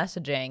subliminal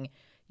messaging,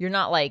 you're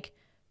not like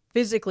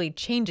physically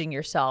changing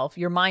yourself.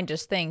 Your mind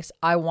just thinks,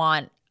 I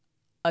want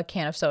a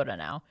can of soda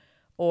now,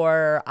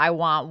 or I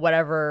want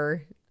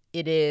whatever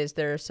it is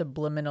they're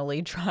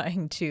subliminally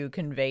trying to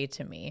convey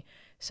to me.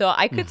 So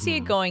I could see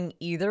it going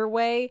either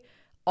way,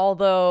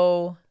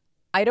 although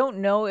I don't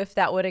know if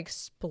that would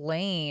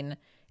explain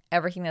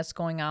everything that's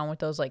going on with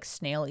those like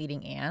snail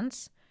eating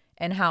ants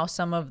and how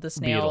some of the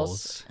snails...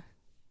 Beetles.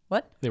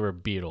 What? They were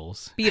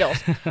beetles.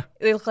 Beetles.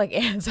 They look like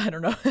ants. I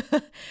don't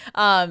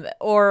know.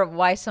 Or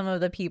why some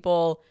of the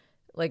people,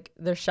 like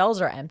their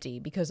shells are empty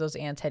because those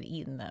ants had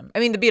eaten them. I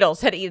mean, the beetles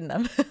had eaten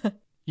them.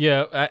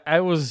 Yeah, I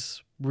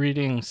was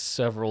reading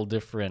several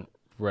different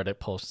Reddit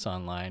posts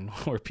online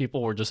where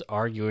people were just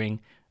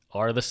arguing,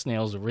 are the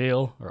snails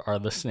real or are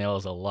the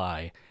snails a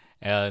lie?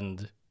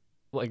 And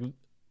like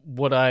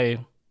what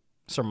I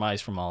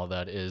surmise from all of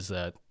that is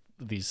that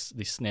these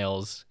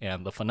snails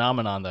and the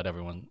phenomenon that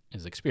everyone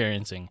is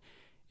experiencing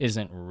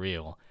isn't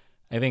real.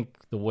 I think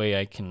the way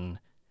I can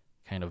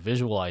kind of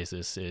visualize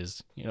this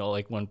is,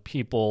 like when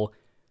people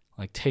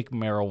like take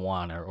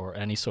marijuana or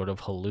any sort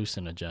of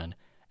hallucinogen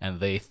and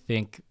they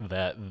think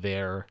that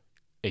they're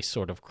a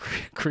sort of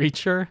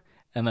creature,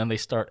 and then they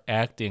start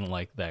acting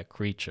like that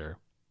creature.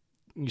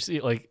 You see,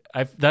 like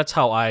that's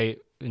how I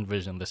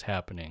envision this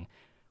happening,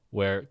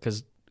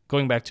 because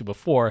going back to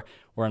before,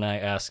 when I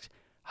asked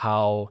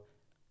how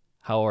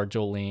are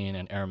Jolene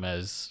and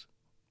Hermes,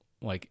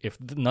 like if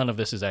none of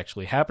this is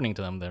actually happening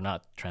to them, they're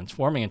not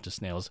transforming into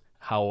snails,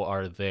 how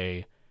are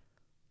they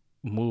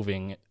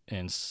moving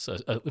in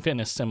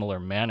a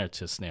similar manner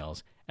to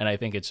snails? And I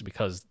think it's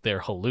because they're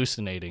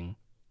hallucinating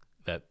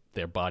that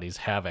their bodies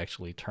have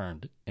actually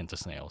turned into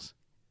snails.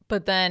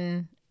 But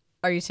then,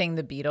 are you saying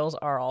the beetles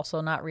are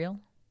also not real?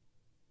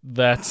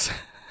 That's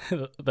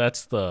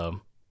the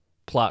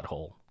plot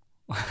hole.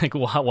 Like,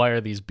 why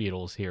are these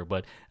beetles here?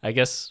 But I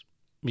guess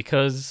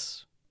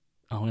because,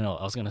 I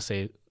was going to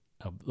say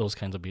those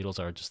kinds of beetles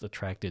are just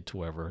attracted to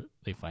wherever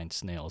they find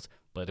snails.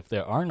 But if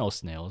there are no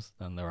snails,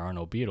 then there are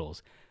no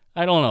beetles.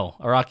 I don't know.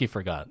 Araki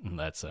forgot in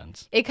that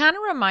sense. It kind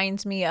of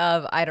reminds me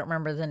of, I don't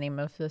remember the name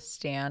of the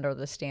stand or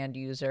the stand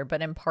user,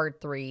 but in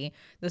part 3,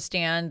 the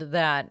stand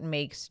that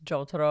makes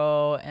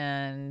Jotaro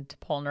and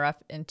Polnareff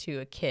into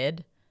a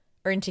kid,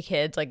 or into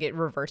kids, like it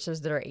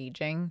reverses their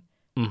aging.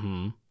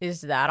 Mm-hmm.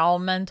 Is that all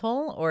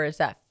mental or is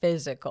that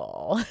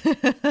physical?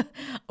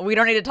 We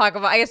don't need to talk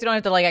about, I guess we don't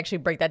have to like actually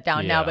break that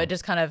down now, but it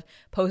just kind of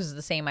poses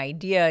the same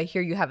idea.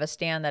 Here you have a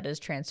stand that is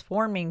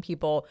transforming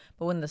people,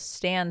 but when the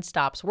stand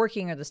stops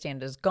working or the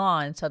stand is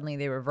gone, suddenly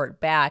they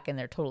revert back and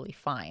they're totally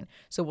fine.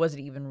 So was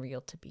it even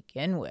real to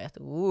begin with?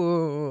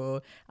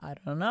 Ooh, I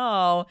don't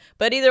know.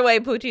 But either way,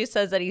 Pucci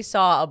says that he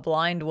saw a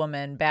blind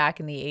woman back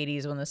in the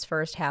 80s when this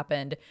first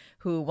happened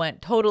who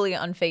went totally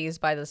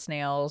unfazed by the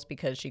snails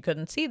because she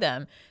couldn't see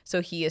them.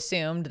 So he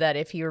assumed that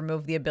if he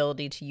removed the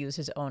ability to use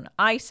his own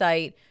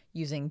eyesight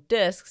using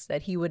discs,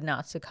 that he would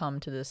not succumb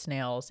to the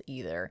snails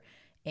either.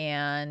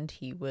 And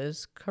he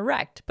was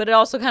correct. But it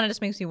also kind of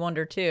just makes me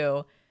wonder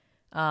too,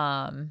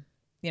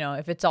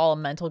 if it's all a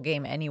mental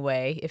game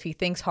anyway, if he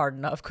thinks hard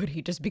enough, could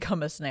he just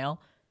become a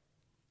snail?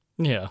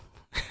 Yeah,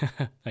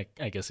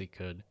 I guess he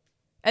could.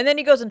 And then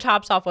he goes and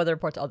chops off Weather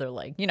Report's other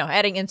leg,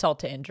 adding insult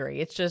to injury.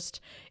 It's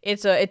just,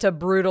 it's a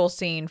brutal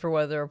scene for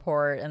Weather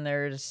Report, and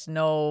there's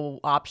no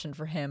option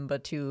for him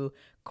but to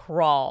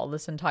crawl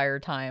this entire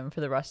time for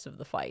the rest of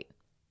the fight.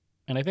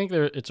 And I think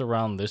it's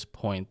around this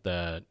point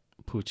that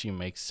Pucci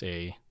makes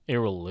a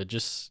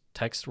religious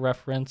text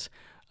reference,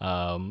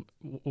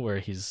 where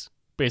he's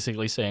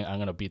basically saying, I'm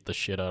going to beat the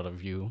shit out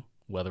of you,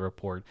 Weather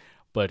Report.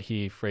 But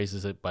he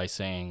phrases it by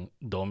saying,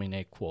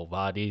 Domine quo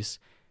vadis,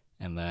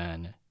 and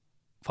then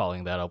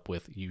following that up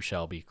with "You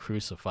shall be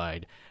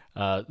crucified."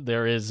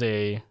 There is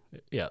a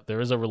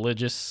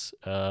religious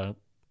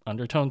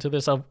undertone to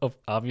this.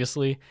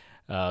 Obviously,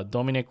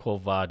 Domine quo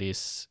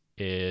vadis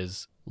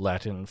is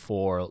Latin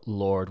for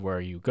 "Lord, where are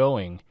you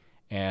going?"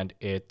 and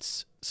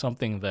it's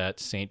something that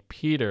Saint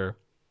Peter,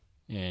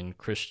 in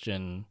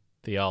Christian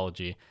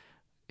theology,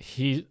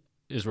 he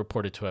is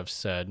reported to have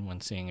said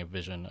when seeing a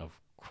vision of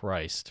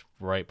Christ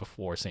right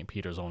before Saint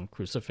Peter's own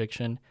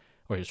crucifixion,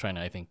 or he was trying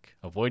to, I think,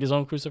 avoid his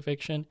own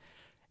crucifixion.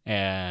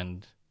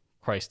 And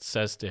Christ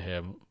says to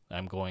him,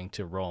 I'm going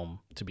to Rome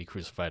to be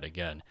crucified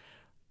again.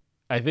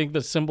 I think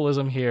the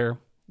symbolism here,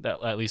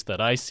 that at least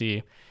that I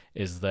see,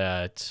 is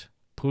that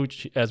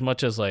Pucci, as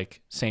much as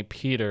like St.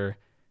 Peter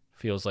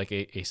feels like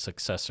a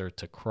successor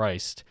to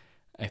Christ,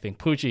 I think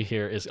Pucci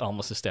here is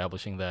almost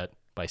establishing that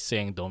by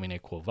saying Domine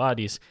quo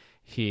vadis,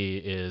 he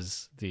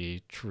is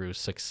the true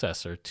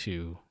successor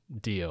to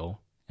Dio,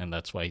 and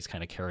that's why he's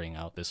kind of carrying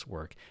out this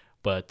work.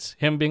 But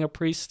him being a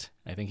priest,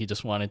 I think he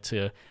just wanted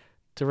to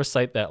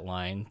recite that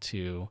line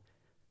to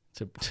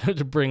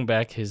bring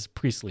back his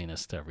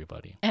priestliness to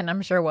everybody. And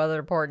I'm sure Weather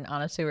Report and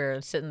honestly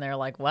were sitting there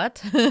like,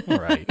 what?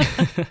 Right.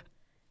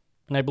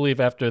 And I believe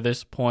after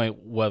this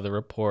point, Weather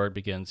Report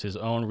begins his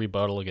own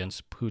rebuttal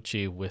against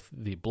Pucci with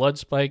the blood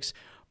spikes.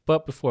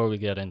 But before we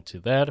get into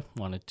that, I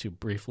wanted to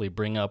briefly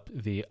bring up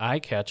the eye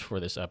catch for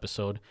this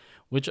episode,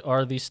 which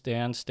are the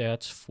stand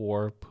stats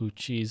for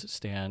Pucci's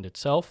stand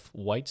itself,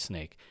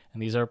 Whitesnake.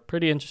 And these are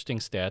pretty interesting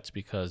stats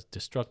because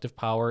destructive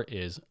power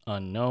is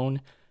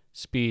unknown,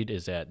 speed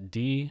is at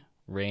D,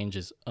 range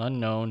is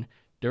unknown,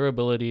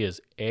 durability is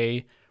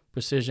A,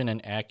 precision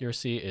and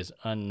accuracy is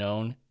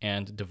unknown,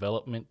 and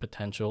development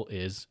potential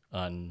is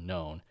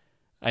unknown.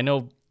 I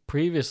know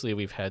previously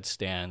we've had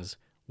stands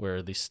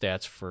where the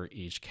stats for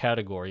each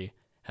category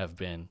have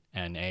been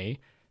NA.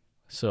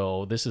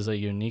 So this is a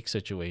unique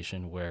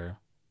situation where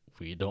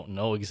we don't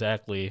know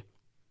exactly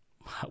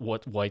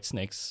what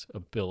Whitesnake's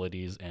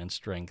abilities and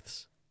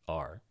strengths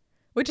are.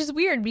 Which is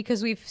weird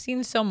because we've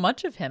seen so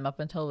much of him up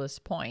until this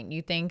point.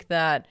 You think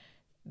that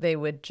they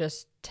would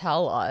just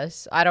tell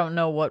us. I don't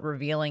know what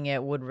revealing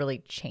it would really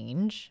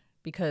change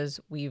because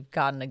we've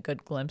gotten a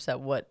good glimpse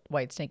at what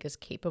Whitesnake is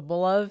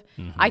capable of.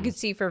 Mm-hmm. I could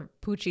see for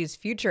Pucci's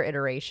future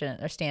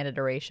iteration or stand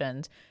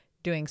iterations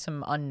doing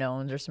some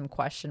unknowns or some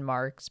question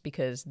marks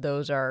because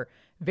those are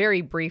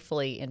very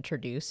briefly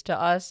introduced to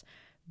us.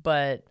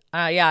 But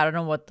I don't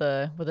know what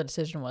the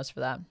decision was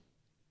for that.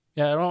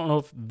 Yeah, I don't know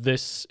if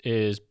this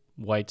is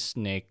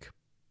Whitesnake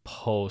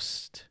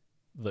post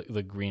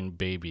the green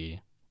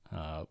baby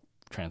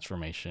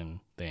transformation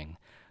thing,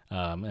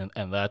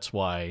 and that's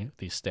why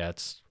these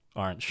stats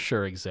aren't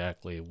sure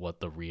exactly what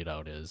the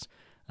readout is.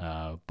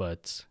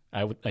 But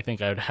I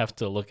think I would have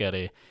to look at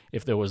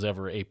if there was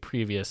ever a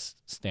previous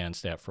stand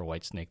stat for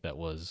Whitesnake that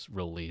was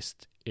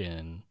released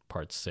in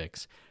part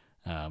 6,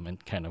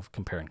 and kind of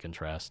compare and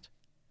contrast.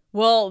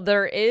 Well,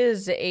 there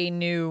is a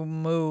new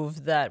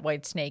move that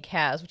Whitesnake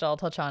has, which I'll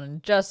touch on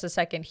in just a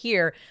second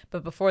here.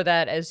 But before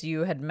that, as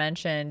you had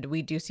mentioned,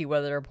 we do see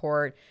Weather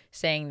Report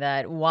saying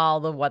that while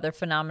the weather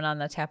phenomenon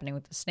that's happening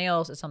with the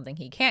snails is something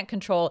he can't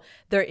control,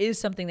 there is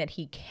something that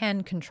he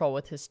can control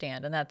with his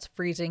stand, and that's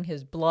freezing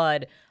his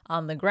blood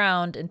on the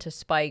ground into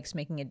spikes,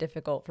 making it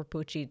difficult for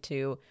Pucci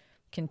to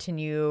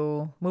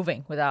continue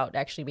moving without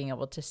actually being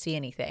able to see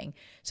anything.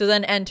 So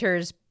then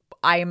enters,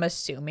 I am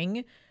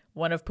assuming,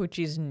 one of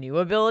Pucci's new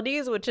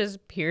abilities, which is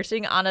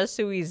piercing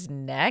Anasui's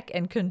neck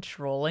and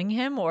controlling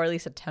him, or at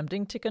least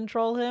attempting to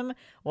control him.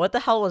 What the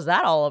hell was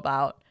that all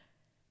about?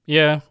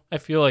 Yeah, I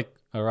feel like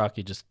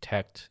Araki just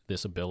tacked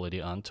this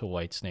ability onto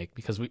Whitesnake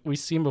because we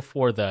seen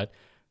before that.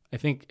 I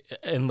think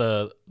in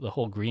the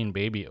whole Green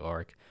Baby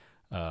arc,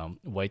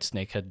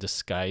 Whitesnake had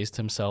disguised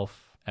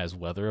himself as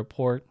Weather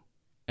Report,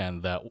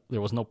 and that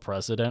there was no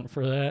precedent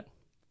for that.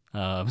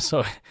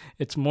 So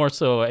it's more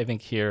so, I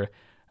think, here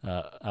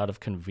out of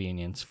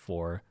convenience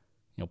for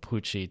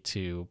Pucci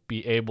to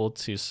be able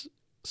to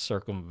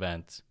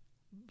circumvent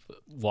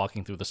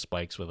walking through the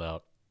spikes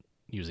without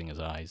using his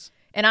eyes.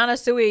 And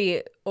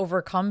Anasui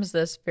overcomes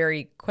this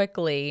very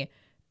quickly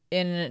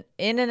in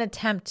an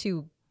attempt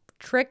to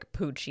trick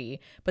Pucci.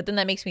 But then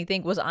that makes me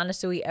think, was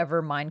Anasui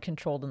ever mind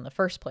controlled in the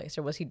first place,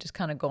 or was he just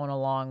kind of going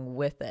along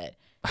with it?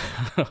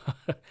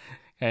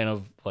 Kind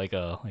of like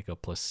a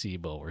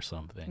placebo or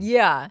something.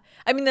 Yeah.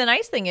 I mean, the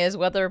nice thing is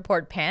Weather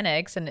Report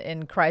panics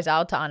and cries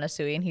out to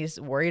Anasui, and he's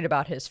worried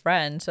about his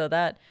friend. So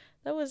that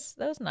was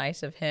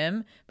nice of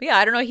him. But yeah,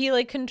 I don't know. He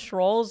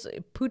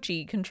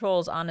Pucci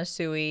controls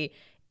Anasui,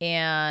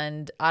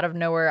 and out of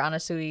nowhere,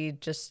 Anasui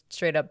just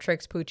straight up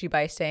tricks Pucci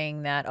by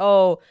saying that,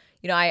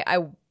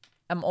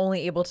 I'm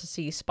only able to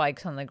see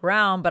spikes on the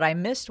ground, but I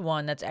missed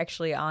one that's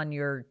actually on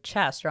your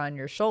chest or on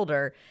your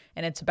shoulder,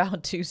 and it's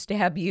about to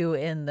stab you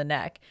in the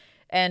neck.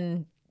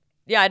 And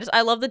yeah,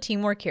 I love the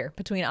teamwork here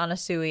between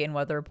Anasui and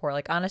Weather Report.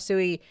 Like,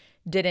 Anasui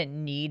didn't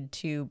need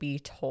to be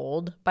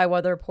told by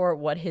Weather Report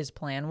what his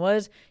plan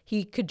was.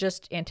 He could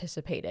just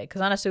anticipate it,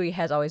 because Anasui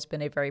has always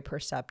been a very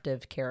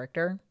perceptive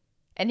character.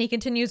 And he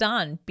continues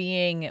on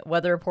being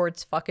Weather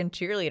Report's fucking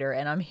cheerleader,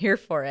 and I'm here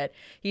for it.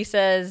 He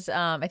says,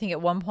 I think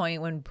at one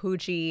point when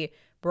Pucci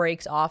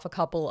breaks off a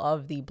couple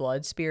of the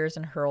blood spears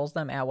and hurls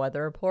them at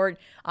Weather Report,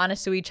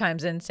 Anasui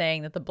chimes in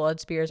saying that the blood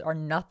spears are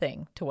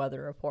nothing to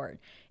Weather Report.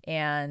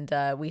 And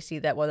we see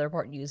that Weather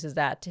Report uses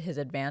that to his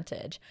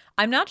advantage.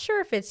 I'm not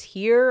sure if it's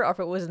here or if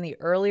it was in the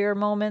earlier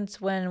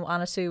moments when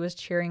Anasui was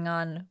cheering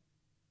on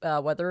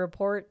Weather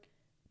Report.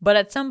 But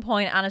at some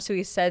point,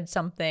 Anasui said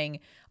something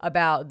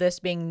about this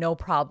being no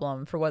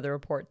problem for Weather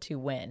Report to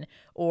win,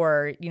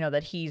 or,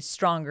 that he's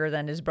stronger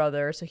than his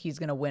brother, so he's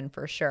going to win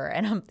for sure.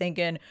 And I'm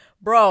thinking,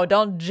 bro,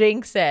 don't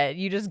jinx it.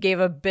 You just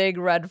gave a big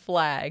red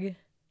flag.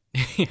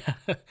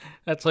 Yeah,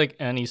 that's like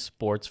any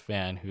sports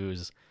fan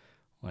who's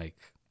like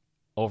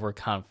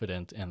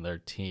overconfident in their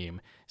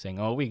team saying,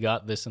 oh, we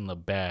got this in the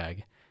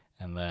bag.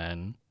 And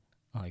then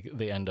like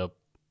they end up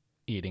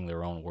eating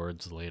their own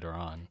words later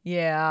on.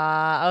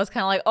 Yeah, I was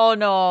kind of like, oh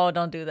no,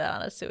 don't do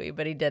that, Anasui.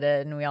 But he did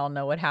it, and we all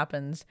know what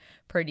happens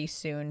pretty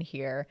soon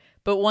here.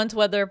 But once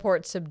Weather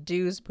Report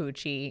subdues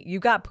Pucci, you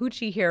got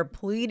Pucci here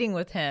pleading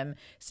with him,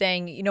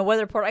 saying,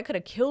 Weather Report, I could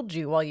have killed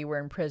you while you were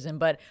in prison,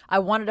 but I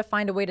wanted to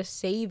find a way to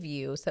save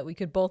you so that we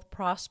could both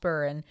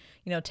prosper and,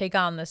 take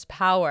on this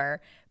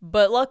power.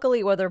 But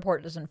luckily, Weather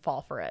Report doesn't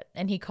fall for it,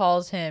 and he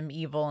calls him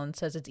evil and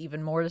says it's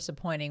even more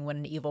disappointing when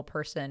an evil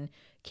person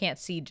can't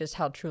see just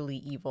how truly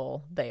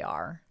evil they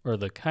are. Or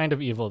the kind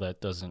of evil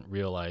that doesn't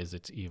realize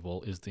it's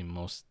evil is the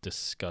most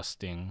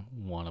disgusting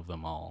one of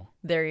them all.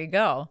 There you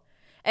go.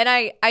 And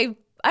I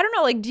don't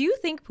know, like, do you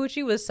think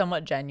Pucci was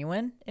somewhat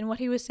genuine in what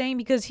he was saying?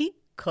 Because he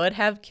could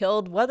have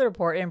killed Weather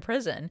Report in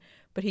prison,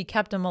 but he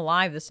kept him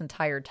alive this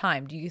entire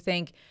time. Do you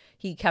think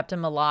he kept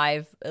him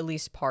alive at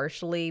least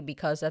partially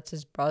because that's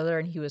his brother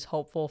and he was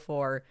hopeful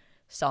for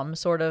some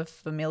sort of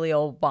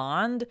familial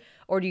bond?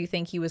 Or do you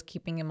think he was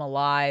keeping him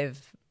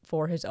alive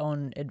for his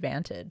own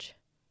advantage?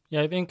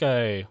 Yeah, I think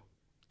I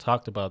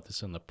talked about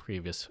this in the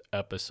previous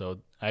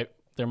episode.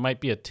 There might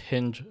be a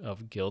tinge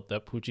of guilt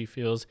that Pucci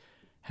feels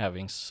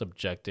having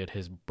subjected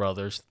his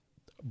brother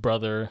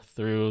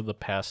through the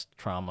past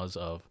traumas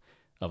of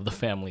the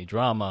family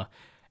drama.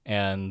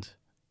 And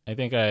I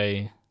think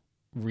I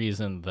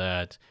reasoned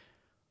that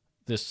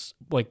this,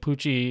 like,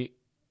 Pucci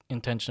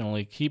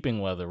intentionally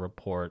keeping Weather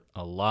Report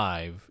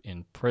alive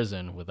in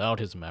prison without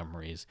his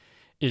memories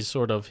is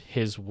sort of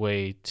his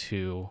way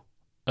to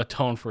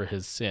atone for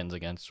his sins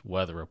against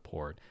Weather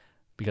Report.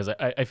 Because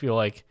I feel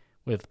like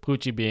with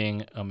Pucci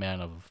being a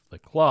man of the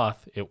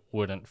cloth, it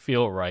wouldn't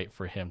feel right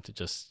for him to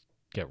just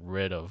get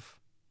rid of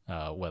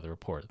Weather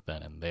Report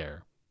then and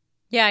there.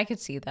 Yeah, I could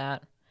see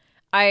that.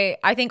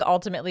 I think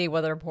ultimately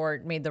Weather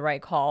Report made the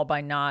right call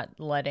by not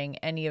letting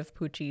any of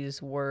Pucci's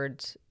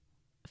words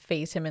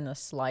face him in the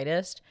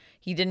slightest.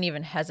 He didn't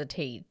even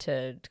hesitate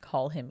to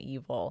call him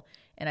evil.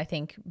 And I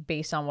think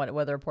based on what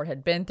Weather Report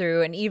had been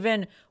through and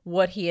even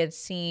what he had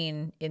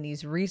seen in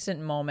these recent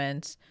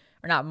moments,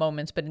 or not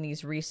moments, but in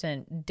these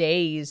recent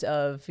days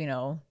of,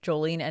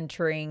 Jolyne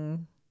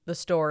entering the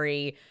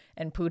story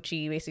and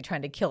Pucci basically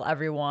trying to kill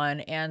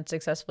everyone and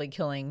successfully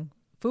killing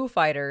Foo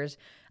Fighters,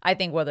 I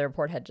think Weather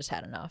Report had just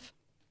had enough.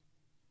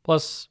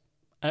 Plus,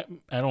 I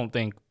don't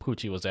think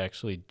Pucci was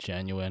actually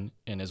genuine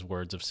in his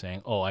words of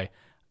saying, oh, I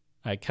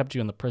kept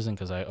you in the prison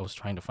because I was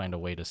trying to find a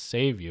way to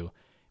save you.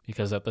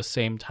 Because at the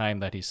same time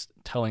that he's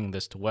telling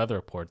this to Weather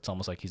Report, it's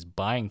almost like he's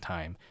buying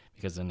time,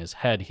 because in his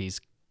head he's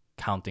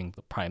counting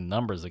the prime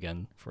numbers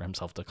again for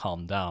himself to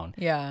calm down.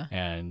 Yeah.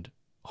 And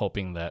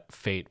hoping that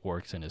fate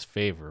works in his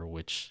favor,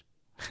 which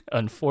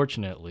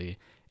unfortunately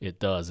it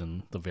does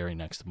in the very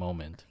next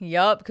moment.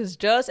 Yup, because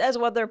just as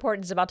Weather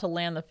Report is about to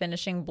land the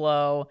finishing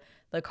blow,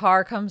 the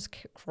car comes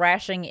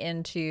crashing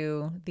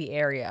into the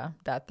area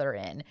that they're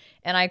in.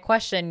 And I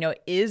question,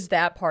 is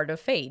that part of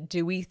fate?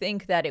 Do we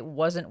think that it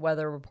wasn't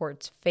Weather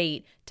Report's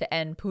fate to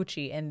end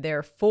Pucci, and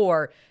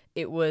therefore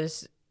it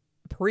was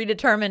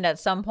predetermined at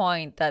some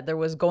point that there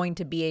was going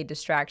to be a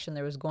distraction,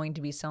 there was going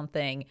to be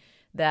something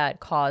that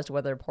caused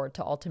Weather Report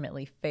to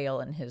ultimately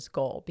fail in his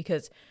goal?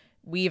 Because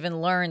we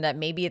even learned that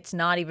maybe it's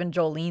not even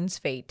Jolene's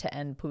fate to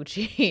end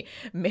Pucci.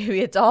 Maybe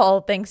it's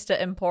all thanks to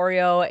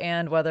Emporio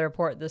and Weather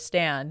Report the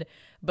Stand.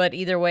 But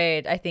either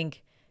way, I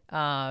think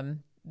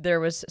there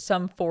was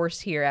some force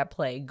here at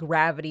play.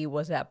 Gravity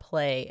was at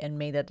play and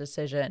made that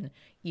decision,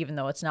 even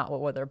though it's not what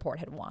Weather Report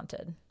had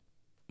wanted.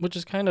 Which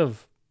is kind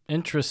of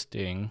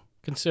interesting,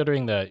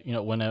 considering that,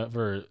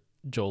 whenever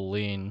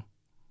Jolene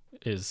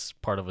is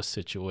part of a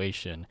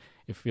situation,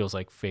 it feels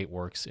like fate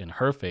works in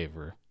her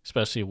favor,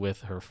 especially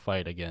with her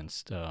fight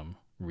against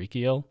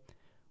Rikio,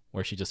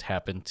 where she just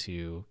happened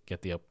to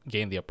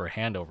gain the upper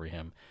hand over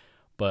him.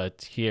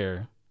 But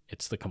here,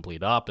 it's the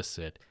complete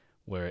opposite,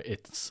 where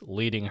it's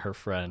leading her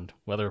friend,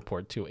 Weather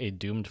Report, to a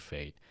doomed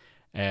fate.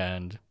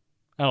 And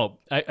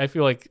I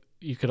feel like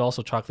you could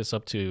also chalk this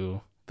up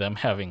to them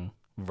having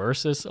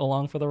Versus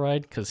along for the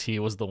ride, because he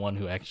was the one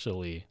who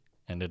actually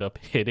ended up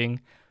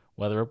hitting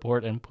Weather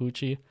Report and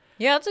Pucci.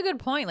 Yeah, that's a good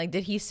point. Like,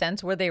 did he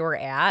sense where they were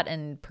at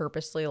and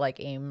purposely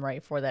aim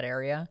right for that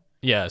area?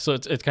 Yeah, so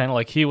it's kind of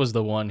like he was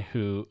the one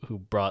who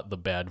brought the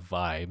bad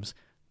vibes,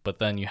 but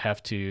then you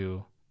have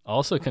to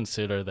also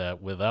consider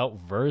that without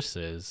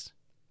Versus,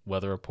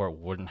 Weather Report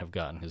wouldn't have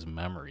gotten his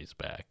memories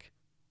back.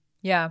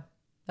 Yeah,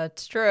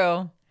 that's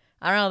true.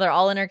 I don't know, they're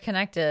all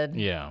interconnected.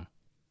 Yeah.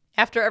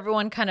 After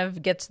everyone kind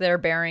of gets their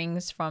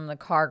bearings from the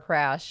car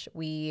crash,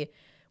 we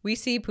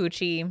see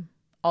Pucci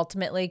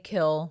ultimately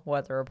kill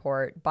Weather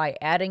Report by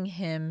adding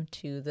him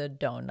to the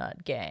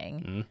Donut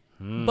Gang.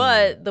 Mm-hmm.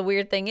 But the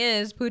weird thing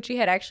is, Pucci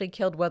had actually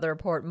killed Weather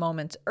Report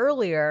moments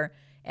earlier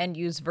and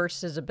used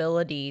Versus'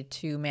 ability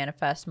to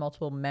manifest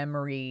multiple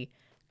memory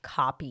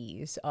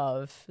copies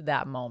of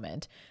that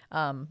moment,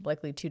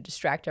 likely to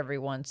distract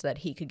everyone so that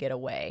he could get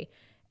away.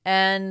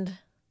 And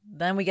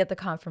then we get the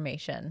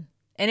confirmation.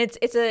 And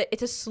it's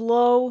a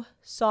slow,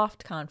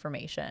 soft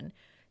confirmation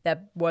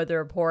that Weather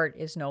Report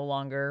is no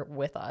longer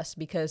with us,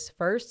 because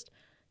first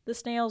the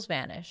snails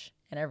vanish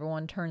and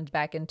everyone turns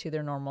back into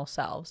their normal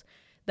selves.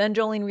 Then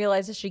Jolene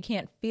realizes she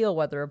can't feel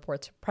Weather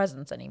Report's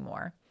presence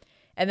anymore.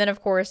 And then, of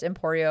course,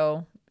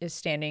 Emporio is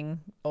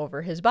standing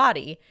over his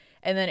body.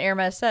 And then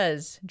Hermes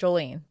says,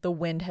 Jolene, the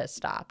wind has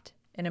stopped.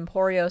 And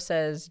Emporio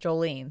says,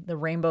 Jolene, the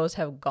rainbows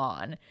have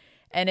gone.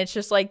 And it's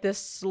just like this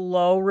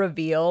slow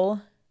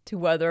reveal to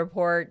Weather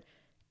Report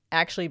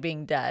actually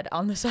being dead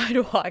on the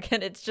sidewalk.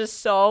 And it's just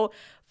so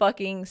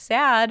fucking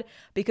sad,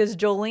 because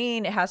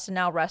Jolene has to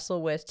now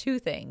wrestle with two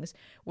things: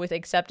 with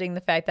accepting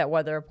the fact that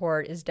Weather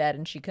Report is dead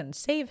and she couldn't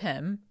save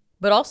him,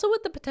 but also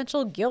with the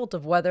potential guilt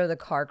of whether the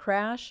car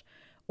crash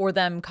or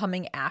them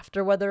coming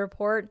after Weather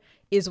Report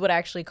is what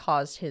actually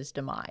caused his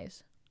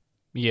demise.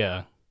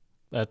 Yeah,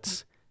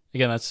 that's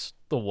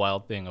the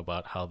wild thing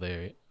about how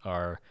they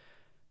are,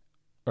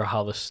 or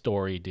how the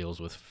story deals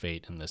with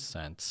fate in this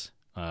sense.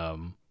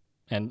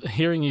 And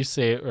hearing you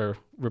say or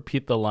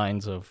repeat the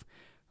lines of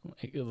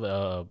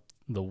the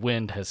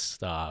wind has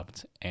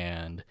stopped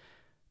and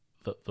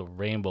the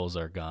rainbows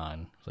are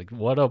gone, like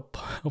what a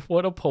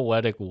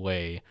poetic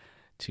way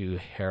to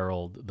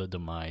herald the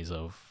demise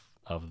of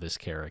this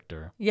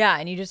character. Yeah,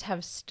 and you just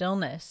have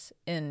stillness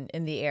in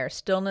the air,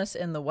 stillness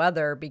in the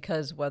weather,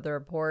 because Weather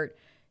Report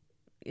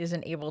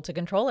isn't able to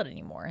control it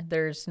anymore.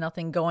 There's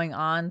nothing going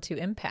on to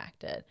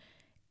impact it.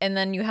 And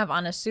then you have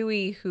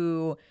Anasui,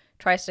 who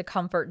tries to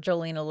comfort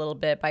Jolene a little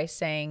bit by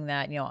saying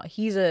that,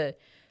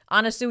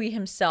 Anasui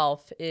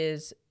himself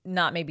is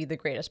not maybe the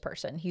greatest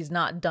person. He's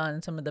not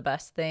done some of the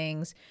best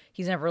things.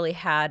 He's never really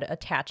had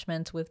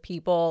attachments with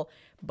people,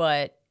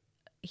 but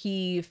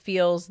he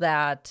feels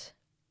that,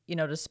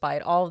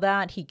 despite all of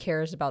that, he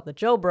cares about the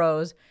Joe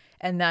Bros.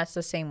 And that's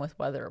the same with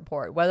Weather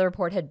Report. Weather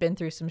Report had been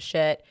through some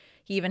shit.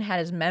 He even had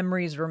his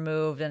memories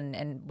removed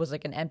and was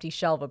like an empty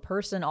shell of a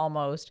person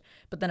almost.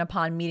 But then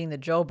upon meeting the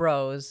Joe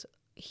Bros,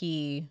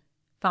 he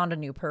found a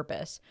new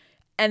purpose.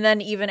 And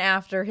then even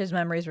after his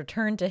memories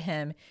returned to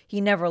him,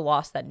 he never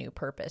lost that new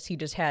purpose. He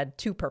just had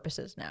two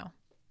purposes now.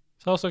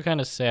 It's also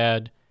kind of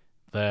sad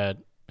that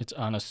it's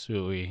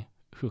Anasui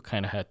who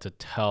kind of had to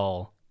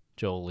tell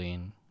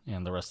Jolene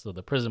and the rest of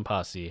the prison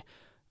posse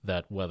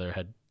that Weather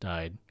had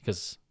died,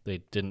 because they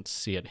didn't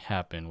see it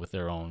happen with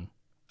their own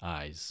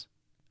eyes.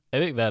 I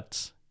think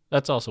that's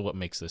also what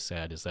makes this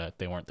sad, is that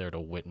they weren't there to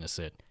witness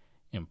it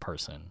in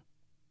person.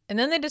 And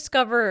then they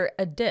discover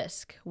a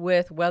disc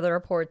with Weather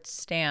Report's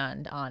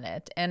stand on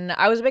it. And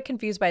I was a bit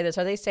confused by this.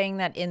 Are they saying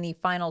that in the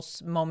final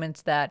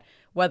moments that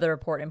Weather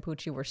Report and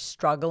Pucci were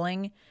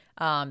struggling,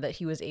 that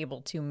he was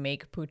able to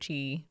make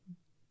Pucci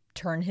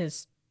turn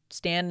his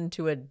stand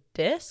into a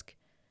disc?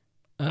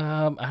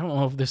 I don't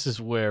know if this is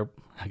where,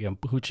 again,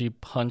 Poochie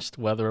punched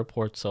Weather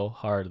Report so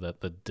hard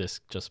that the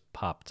disc just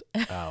popped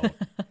out.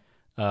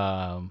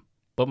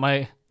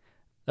 But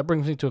that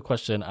brings me to a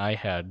question I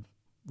had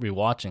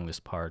rewatching this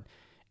part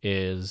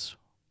is,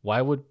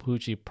 why would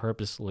Poochie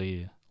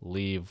purposely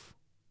leave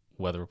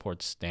Weather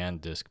Report's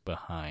stand disc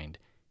behind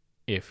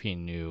if he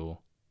knew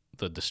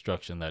the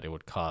destruction that it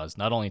would cause,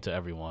 not only to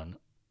everyone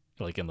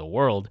like in the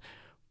world,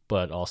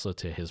 but also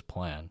to his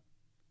plan?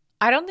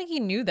 I don't think he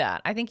knew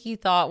that. I think he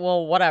thought,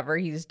 well, whatever,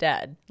 he's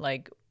dead.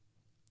 Like,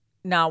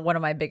 now one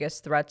of my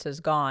biggest threats is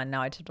gone.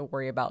 Now I just have to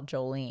worry about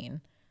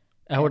Jolene.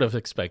 I would have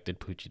expected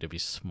Poochie to be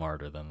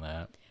smarter than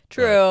that.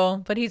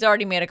 True, but he's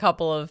already made a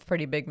couple of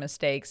pretty big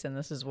mistakes, and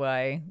this is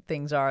why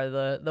things are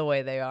the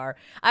way they are.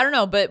 I don't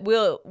know, but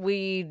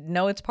we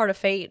know it's part of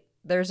fate.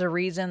 There's a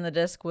reason the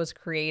disc was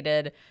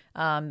created,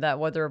 that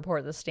Weather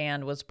Report the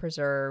stand was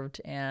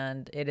preserved,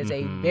 and it is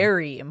a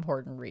very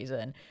important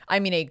reason. I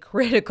mean, a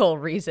critical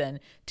reason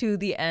to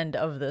the end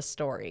of this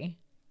story.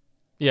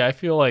 Yeah, I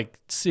feel like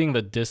seeing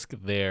the disc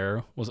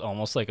there was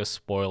almost like a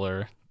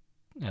spoiler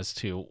as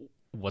to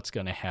what's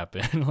going to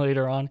happen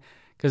later on.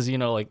 Because,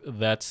 like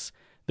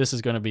this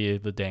is going to be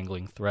the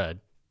dangling thread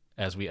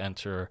as we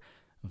enter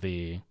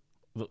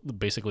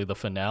basically the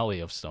finale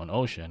of Stone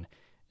Ocean,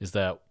 is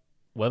that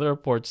Weather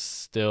Report's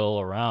still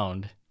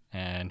around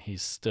and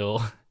he's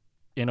still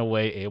in a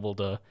way able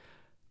to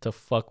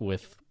fuck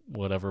with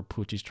whatever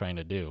Poochie's trying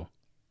to do.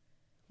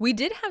 We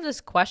did have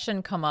this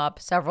question come up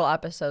several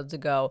episodes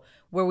ago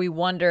where we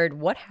wondered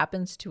what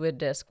happens to a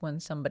disc when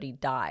somebody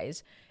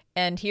dies.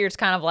 And here's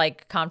kind of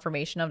like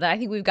confirmation of that. I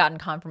think we've gotten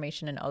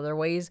confirmation in other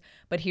ways,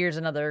 but here's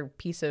another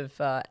piece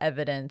of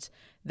evidence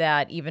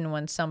that even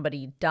when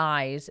somebody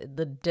dies,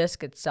 the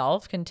disc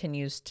itself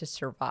continues to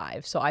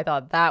survive. So I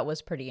thought that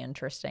was pretty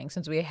interesting,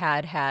 since we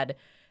had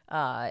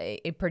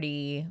a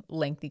pretty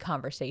lengthy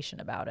conversation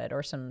about it,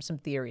 or some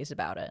theories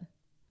about it.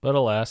 But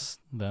alas,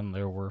 then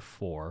there were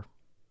 4.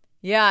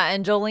 Yeah,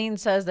 and Jolene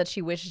says that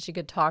she wishes she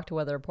could talk to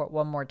Weather Report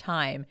one more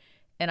time.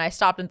 And I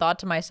stopped and thought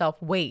to myself,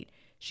 wait,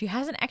 she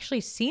hasn't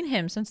actually seen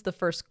him since the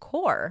first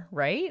core,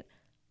 right?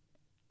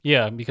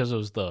 Yeah, because it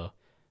was the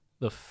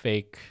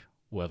fake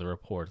Weather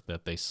Report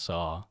that they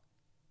saw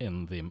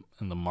in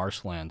the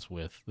marshlands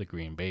with the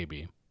green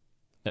baby.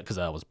 Because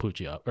that was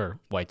Poochie, or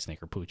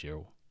Whitesnake or Poochie,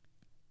 or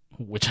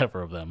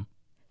whichever of them.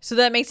 So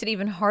that makes it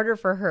even harder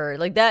for her.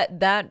 Like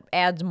that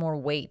adds more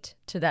weight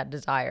to that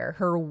desire.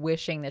 Her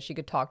wishing that she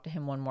could talk to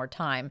him one more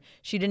time.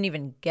 She didn't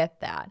even get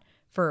that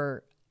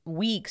for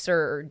weeks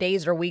or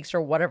days or weeks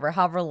or whatever,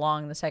 however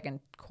long the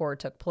second core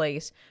took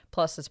place,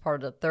 plus as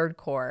part of the third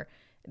core.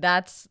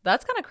 That's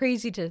kind of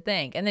crazy to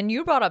think. And then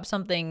you brought up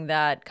something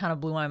that kind of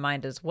blew my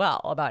mind as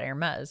well about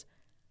Hermes.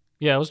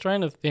 Yeah, I was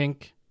trying to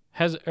think,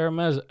 has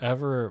Hermes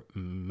ever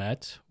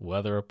met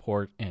Weather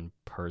Report in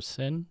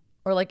person?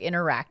 Or like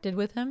interacted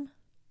with him?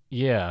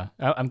 Yeah,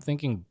 I'm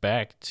thinking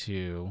back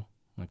to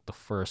like the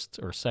first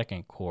or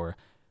second core,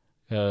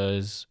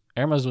 because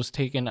Hermes was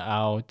taken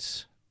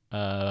out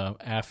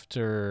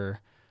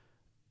after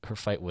her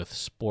fight with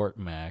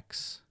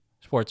Sportsmax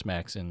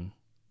in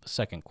the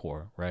second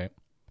core, right?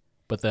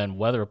 But then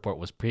Weather Report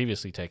was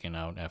previously taken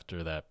out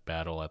after that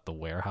battle at the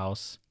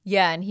warehouse.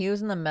 Yeah, and he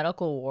was in the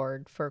medical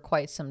ward for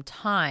quite some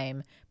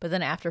time. But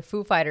then after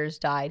Foo Fighters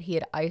died, he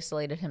had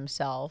isolated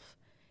himself.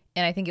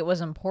 And I think it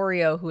was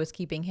Emporio who was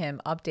keeping him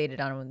updated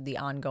on the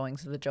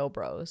ongoings of the Joe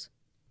Bros.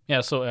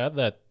 Yeah, so add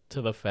that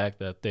to the fact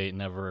that they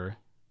never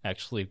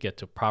actually get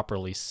to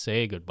properly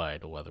say goodbye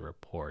to Weather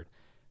Report.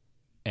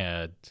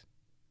 And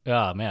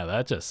oh man,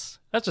 that's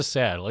just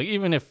sad. Like,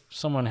 even if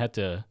someone had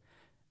to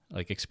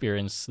like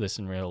experience this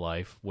in real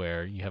life,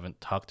 where you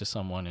haven't talked to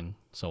someone in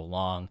so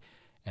long,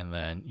 and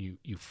then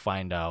you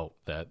find out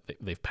that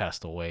they've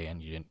passed away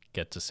and you didn't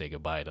get to say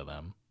goodbye to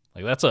them.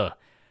 Like, that's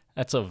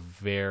a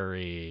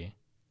very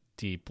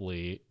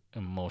deeply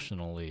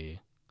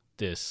emotionally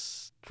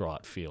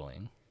distraught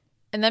feeling.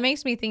 And that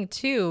makes me think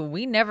too,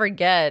 we never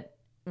get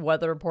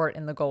Weather Report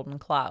in the Golden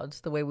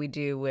Clouds the way we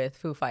do with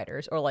Foo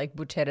Fighters, or like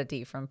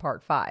Buccetti from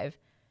Part 5.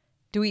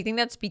 Do we think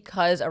that's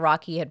because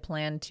Araki had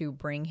planned to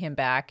bring him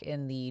back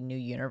in the new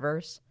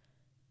universe?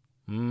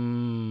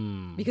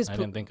 Because I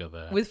didn't think of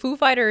that. With Foo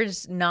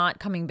Fighters not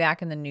coming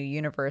back in the new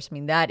universe, I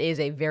mean, that is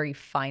a very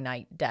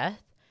finite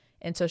death.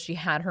 And so she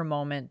had her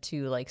moment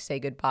to like say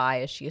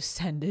goodbye as she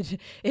ascended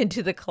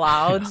into the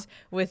clouds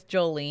with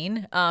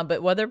Jolene.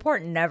 But Weather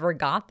Report never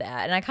got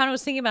that. And I kind of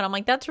was thinking about it. I'm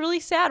like, that's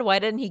really sad. Why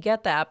didn't he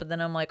get that? But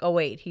then I'm like, oh,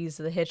 wait, he's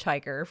the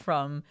hitchhiker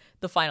from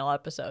the final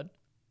episode.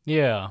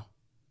 Yeah.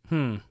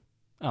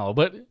 Oh,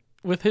 but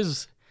with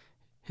his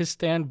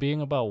stand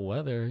being about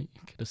weather, you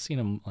could have seen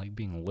him like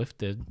being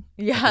lifted.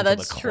 Yeah,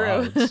 that's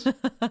true.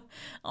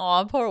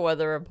 Aw, poor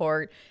Weather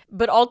Report.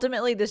 But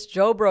ultimately, this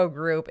JoBro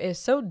group is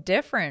so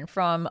different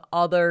from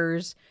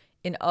others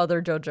in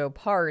other JoJo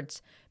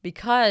parts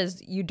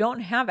because you don't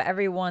have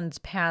everyone's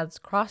paths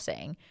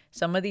crossing.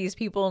 Some of these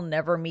people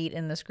never meet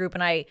in this group.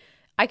 And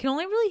I can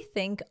only really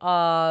think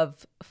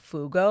of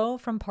Fugo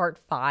from part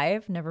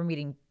 5, never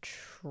meeting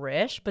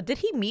Trish. But did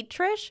he meet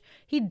Trish?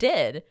 He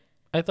did.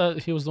 I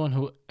thought he was the one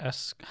who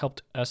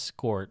helped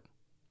escort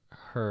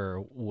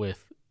her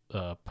with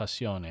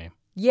Passione.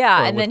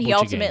 Yeah, Or and with then he Bucci Gang.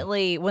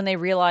 ultimately, when they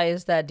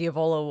realized that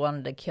Diavolo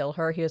wanted to kill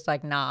her, he was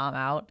like, nah, I'm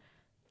out.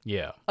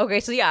 Yeah. Okay,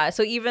 so yeah,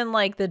 so even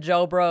like the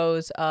Joe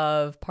Bros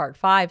of part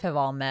 5 have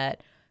all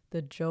met.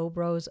 The Joe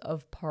Bros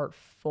of part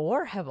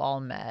 4 have all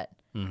met.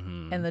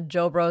 Mm-hmm. And the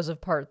Joe Bros of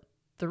part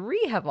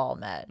 3 have all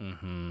met.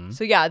 Mm-hmm.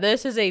 So yeah,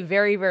 this is a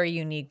very, very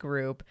unique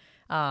group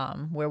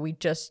where we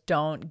just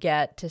don't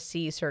get to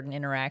see certain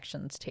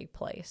interactions take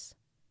place.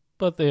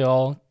 But they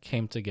all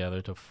came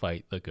together to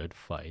fight the good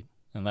fight,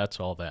 and that's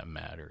all that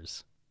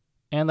matters.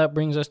 And that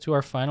brings us to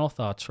our final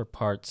thoughts for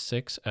Part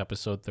 6,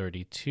 Episode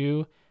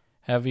 32,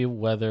 Heavy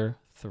Weather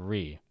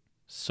 3.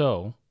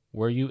 So,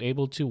 were you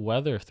able to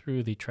weather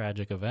through the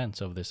tragic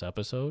events of this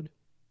episode?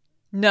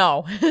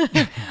 No,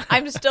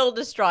 I'm still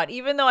distraught.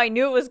 Even though I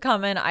knew it was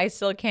coming, I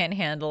still can't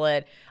handle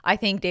it. I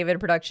think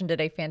David Production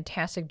did a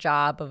fantastic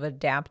job of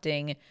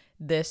adapting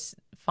this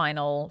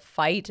final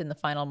fight and the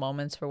final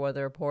moments for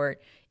Weather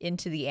Report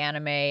into the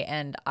anime,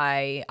 and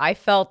I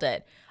felt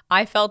it.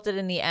 I felt it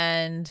in the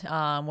end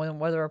when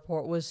Weather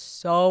Report was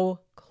so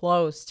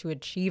close to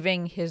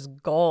achieving his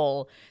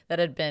goal that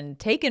had been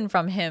taken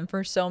from him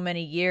for so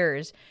many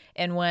years.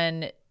 And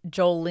when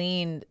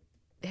Jolene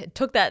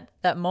took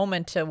that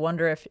moment to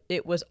wonder if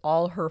it was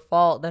all her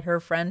fault that her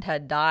friend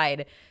had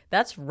died,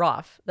 that's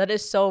rough. That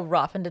is so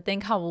rough. And to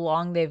think how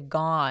long they've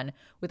gone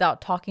without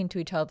talking to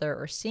each other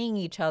or seeing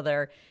each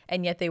other,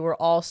 and yet they were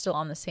all still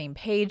on the same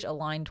page,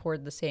 aligned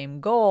toward the same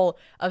goal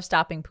of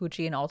stopping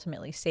Pucci and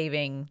ultimately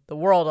saving the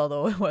world,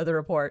 although Weather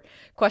Report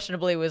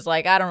questionably was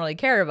like, I don't really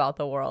care about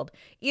the world.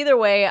 Either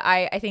way,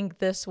 I think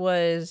this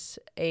was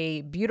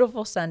a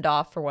beautiful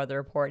send-off for Weather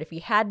Report. If he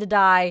had to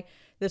die,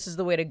 this is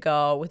the way to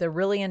go, with a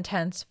really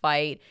intense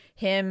fight,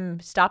 him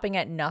stopping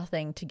at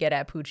nothing to get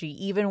at Pucci,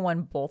 even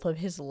when both of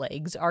his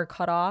legs are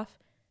cut off.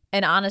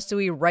 And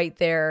Anasui right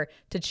there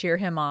to cheer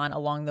him on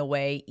along the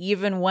way,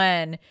 even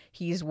when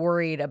he's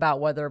worried about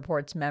Weather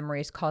Report's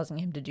memories causing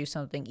him to do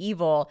something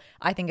evil.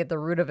 I think at the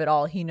root of it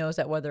all, he knows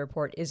that Weather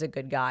Report is a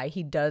good guy.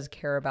 He does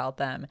care about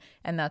them,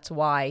 and that's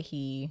why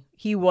he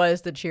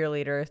was the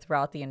cheerleader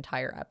throughout the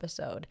entire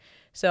episode.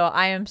 So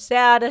I am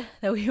sad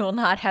that we will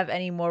not have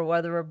any more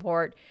Weather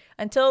Report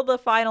until the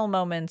final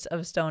moments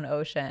of Stone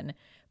Ocean,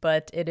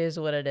 but it is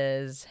what it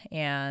is,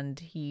 and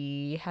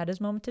he had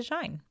his moment to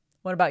shine.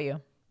 What about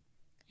you?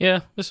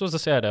 Yeah, this was a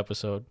sad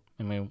episode.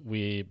 I mean,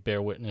 we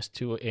bear witness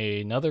to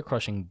another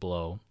crushing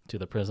blow to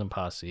the prison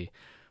posse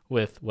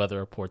with Weather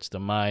Report's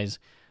demise,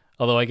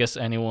 although I guess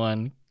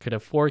anyone could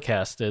have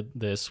forecasted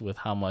this with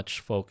how much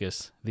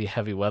focus the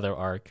heavy weather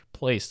arc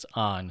placed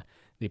on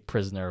the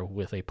prisoner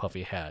with a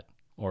puffy hat.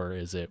 Or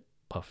is it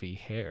puffy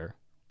hair?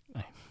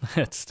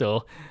 It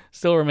still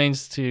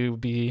remains to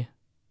be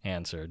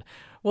answered.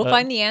 We'll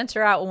find the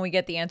answer out when we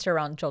get the answer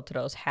around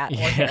Jotaro's hat or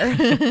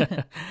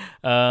hair.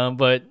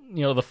 But,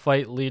 the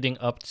fight leading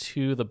up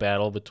to the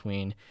battle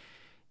between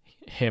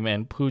him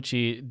and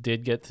Pucci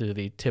did get to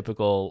the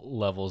typical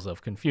levels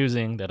of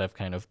confusing that have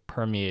kind of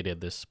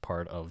permeated this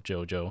part of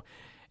JoJo,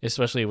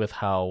 especially with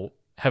how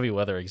heavy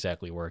weather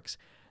exactly works.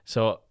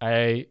 So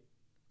I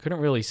couldn't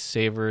really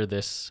savor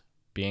this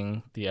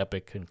being the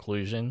epic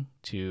conclusion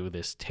to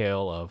this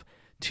tale of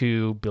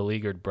two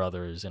beleaguered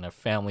brothers in a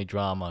family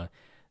drama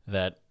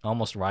that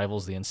almost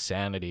rivals the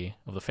insanity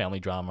of the family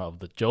drama of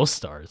the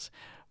Joestars,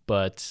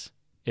 but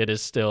it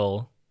is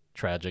still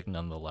tragic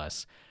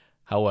nonetheless.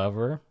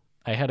 However,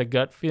 I had a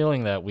gut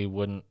feeling that we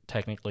wouldn't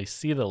technically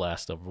see the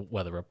last of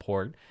Weather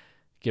Report,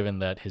 given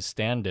that his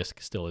stand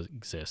disc still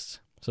exists.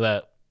 So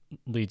that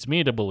led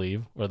me to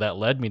believe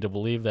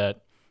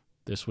that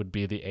this would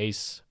be the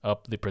ace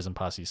up the prison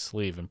posse's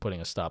sleeve in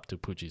putting a stop to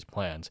Pucci's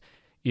plans,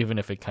 even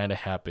if it kind of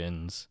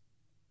happens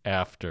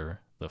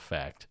after the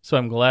fact. So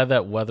I'm glad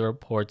that Weather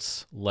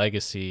Report's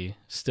legacy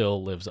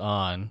still lives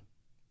on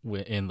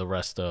in the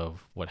rest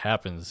of what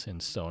happens in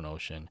Stone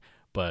Ocean.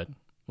 But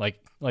like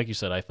you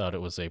said, I thought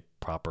it was a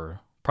proper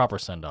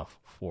send-off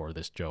for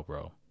this Joe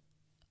Bro.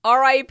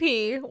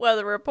 R.I.P.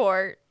 Weather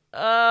Report.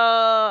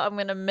 I'm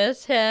gonna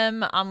miss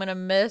him. I'm gonna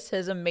miss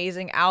his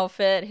amazing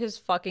outfit, his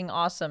fucking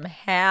awesome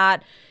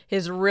hat,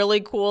 his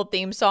really cool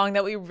theme song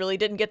that we really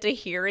didn't get to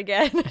hear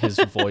again. His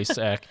voice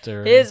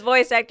actor.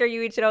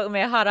 Yuichiro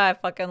Umehara. I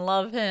fucking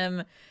love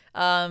him.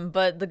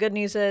 But the good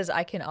news is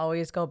I can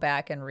always go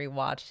back and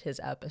rewatch his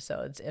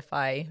episodes if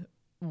I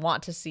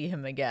want to see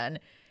him again.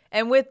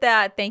 And with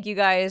that, thank you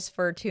guys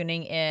for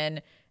tuning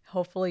in.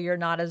 Hopefully you're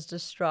not as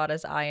distraught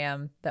as I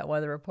am that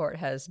Weather Report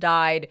has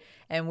died.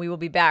 And we will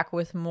be back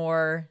with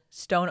more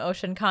Stone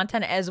Ocean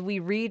content as we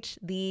reach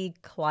the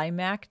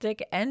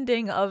climactic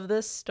ending of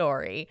this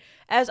story.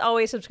 As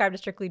always, subscribe to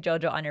Strictly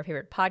JoJo on your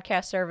favorite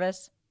podcast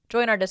service.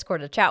 Join our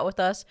Discord to chat with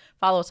us.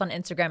 Follow us on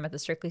Instagram at The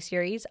Strictly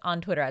Series, on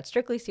Twitter at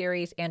Strictly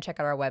Series, and check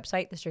out our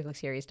website,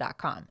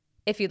 thestrictlyseries.com.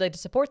 If you'd like to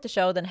support the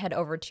show, then head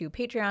over to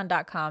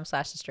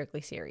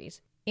patreon.com/thestrictlyseries.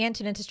 and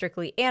Tune Into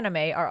Strictly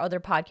Anime, our other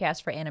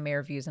podcast for anime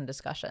reviews and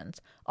discussions.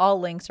 All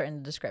links are in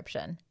the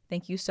description.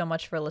 Thank you so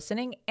much for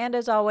listening, and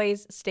as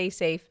always, stay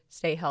safe,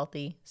 stay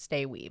healthy,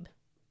 stay weeb.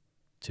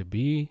 To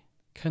be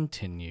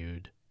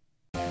continued.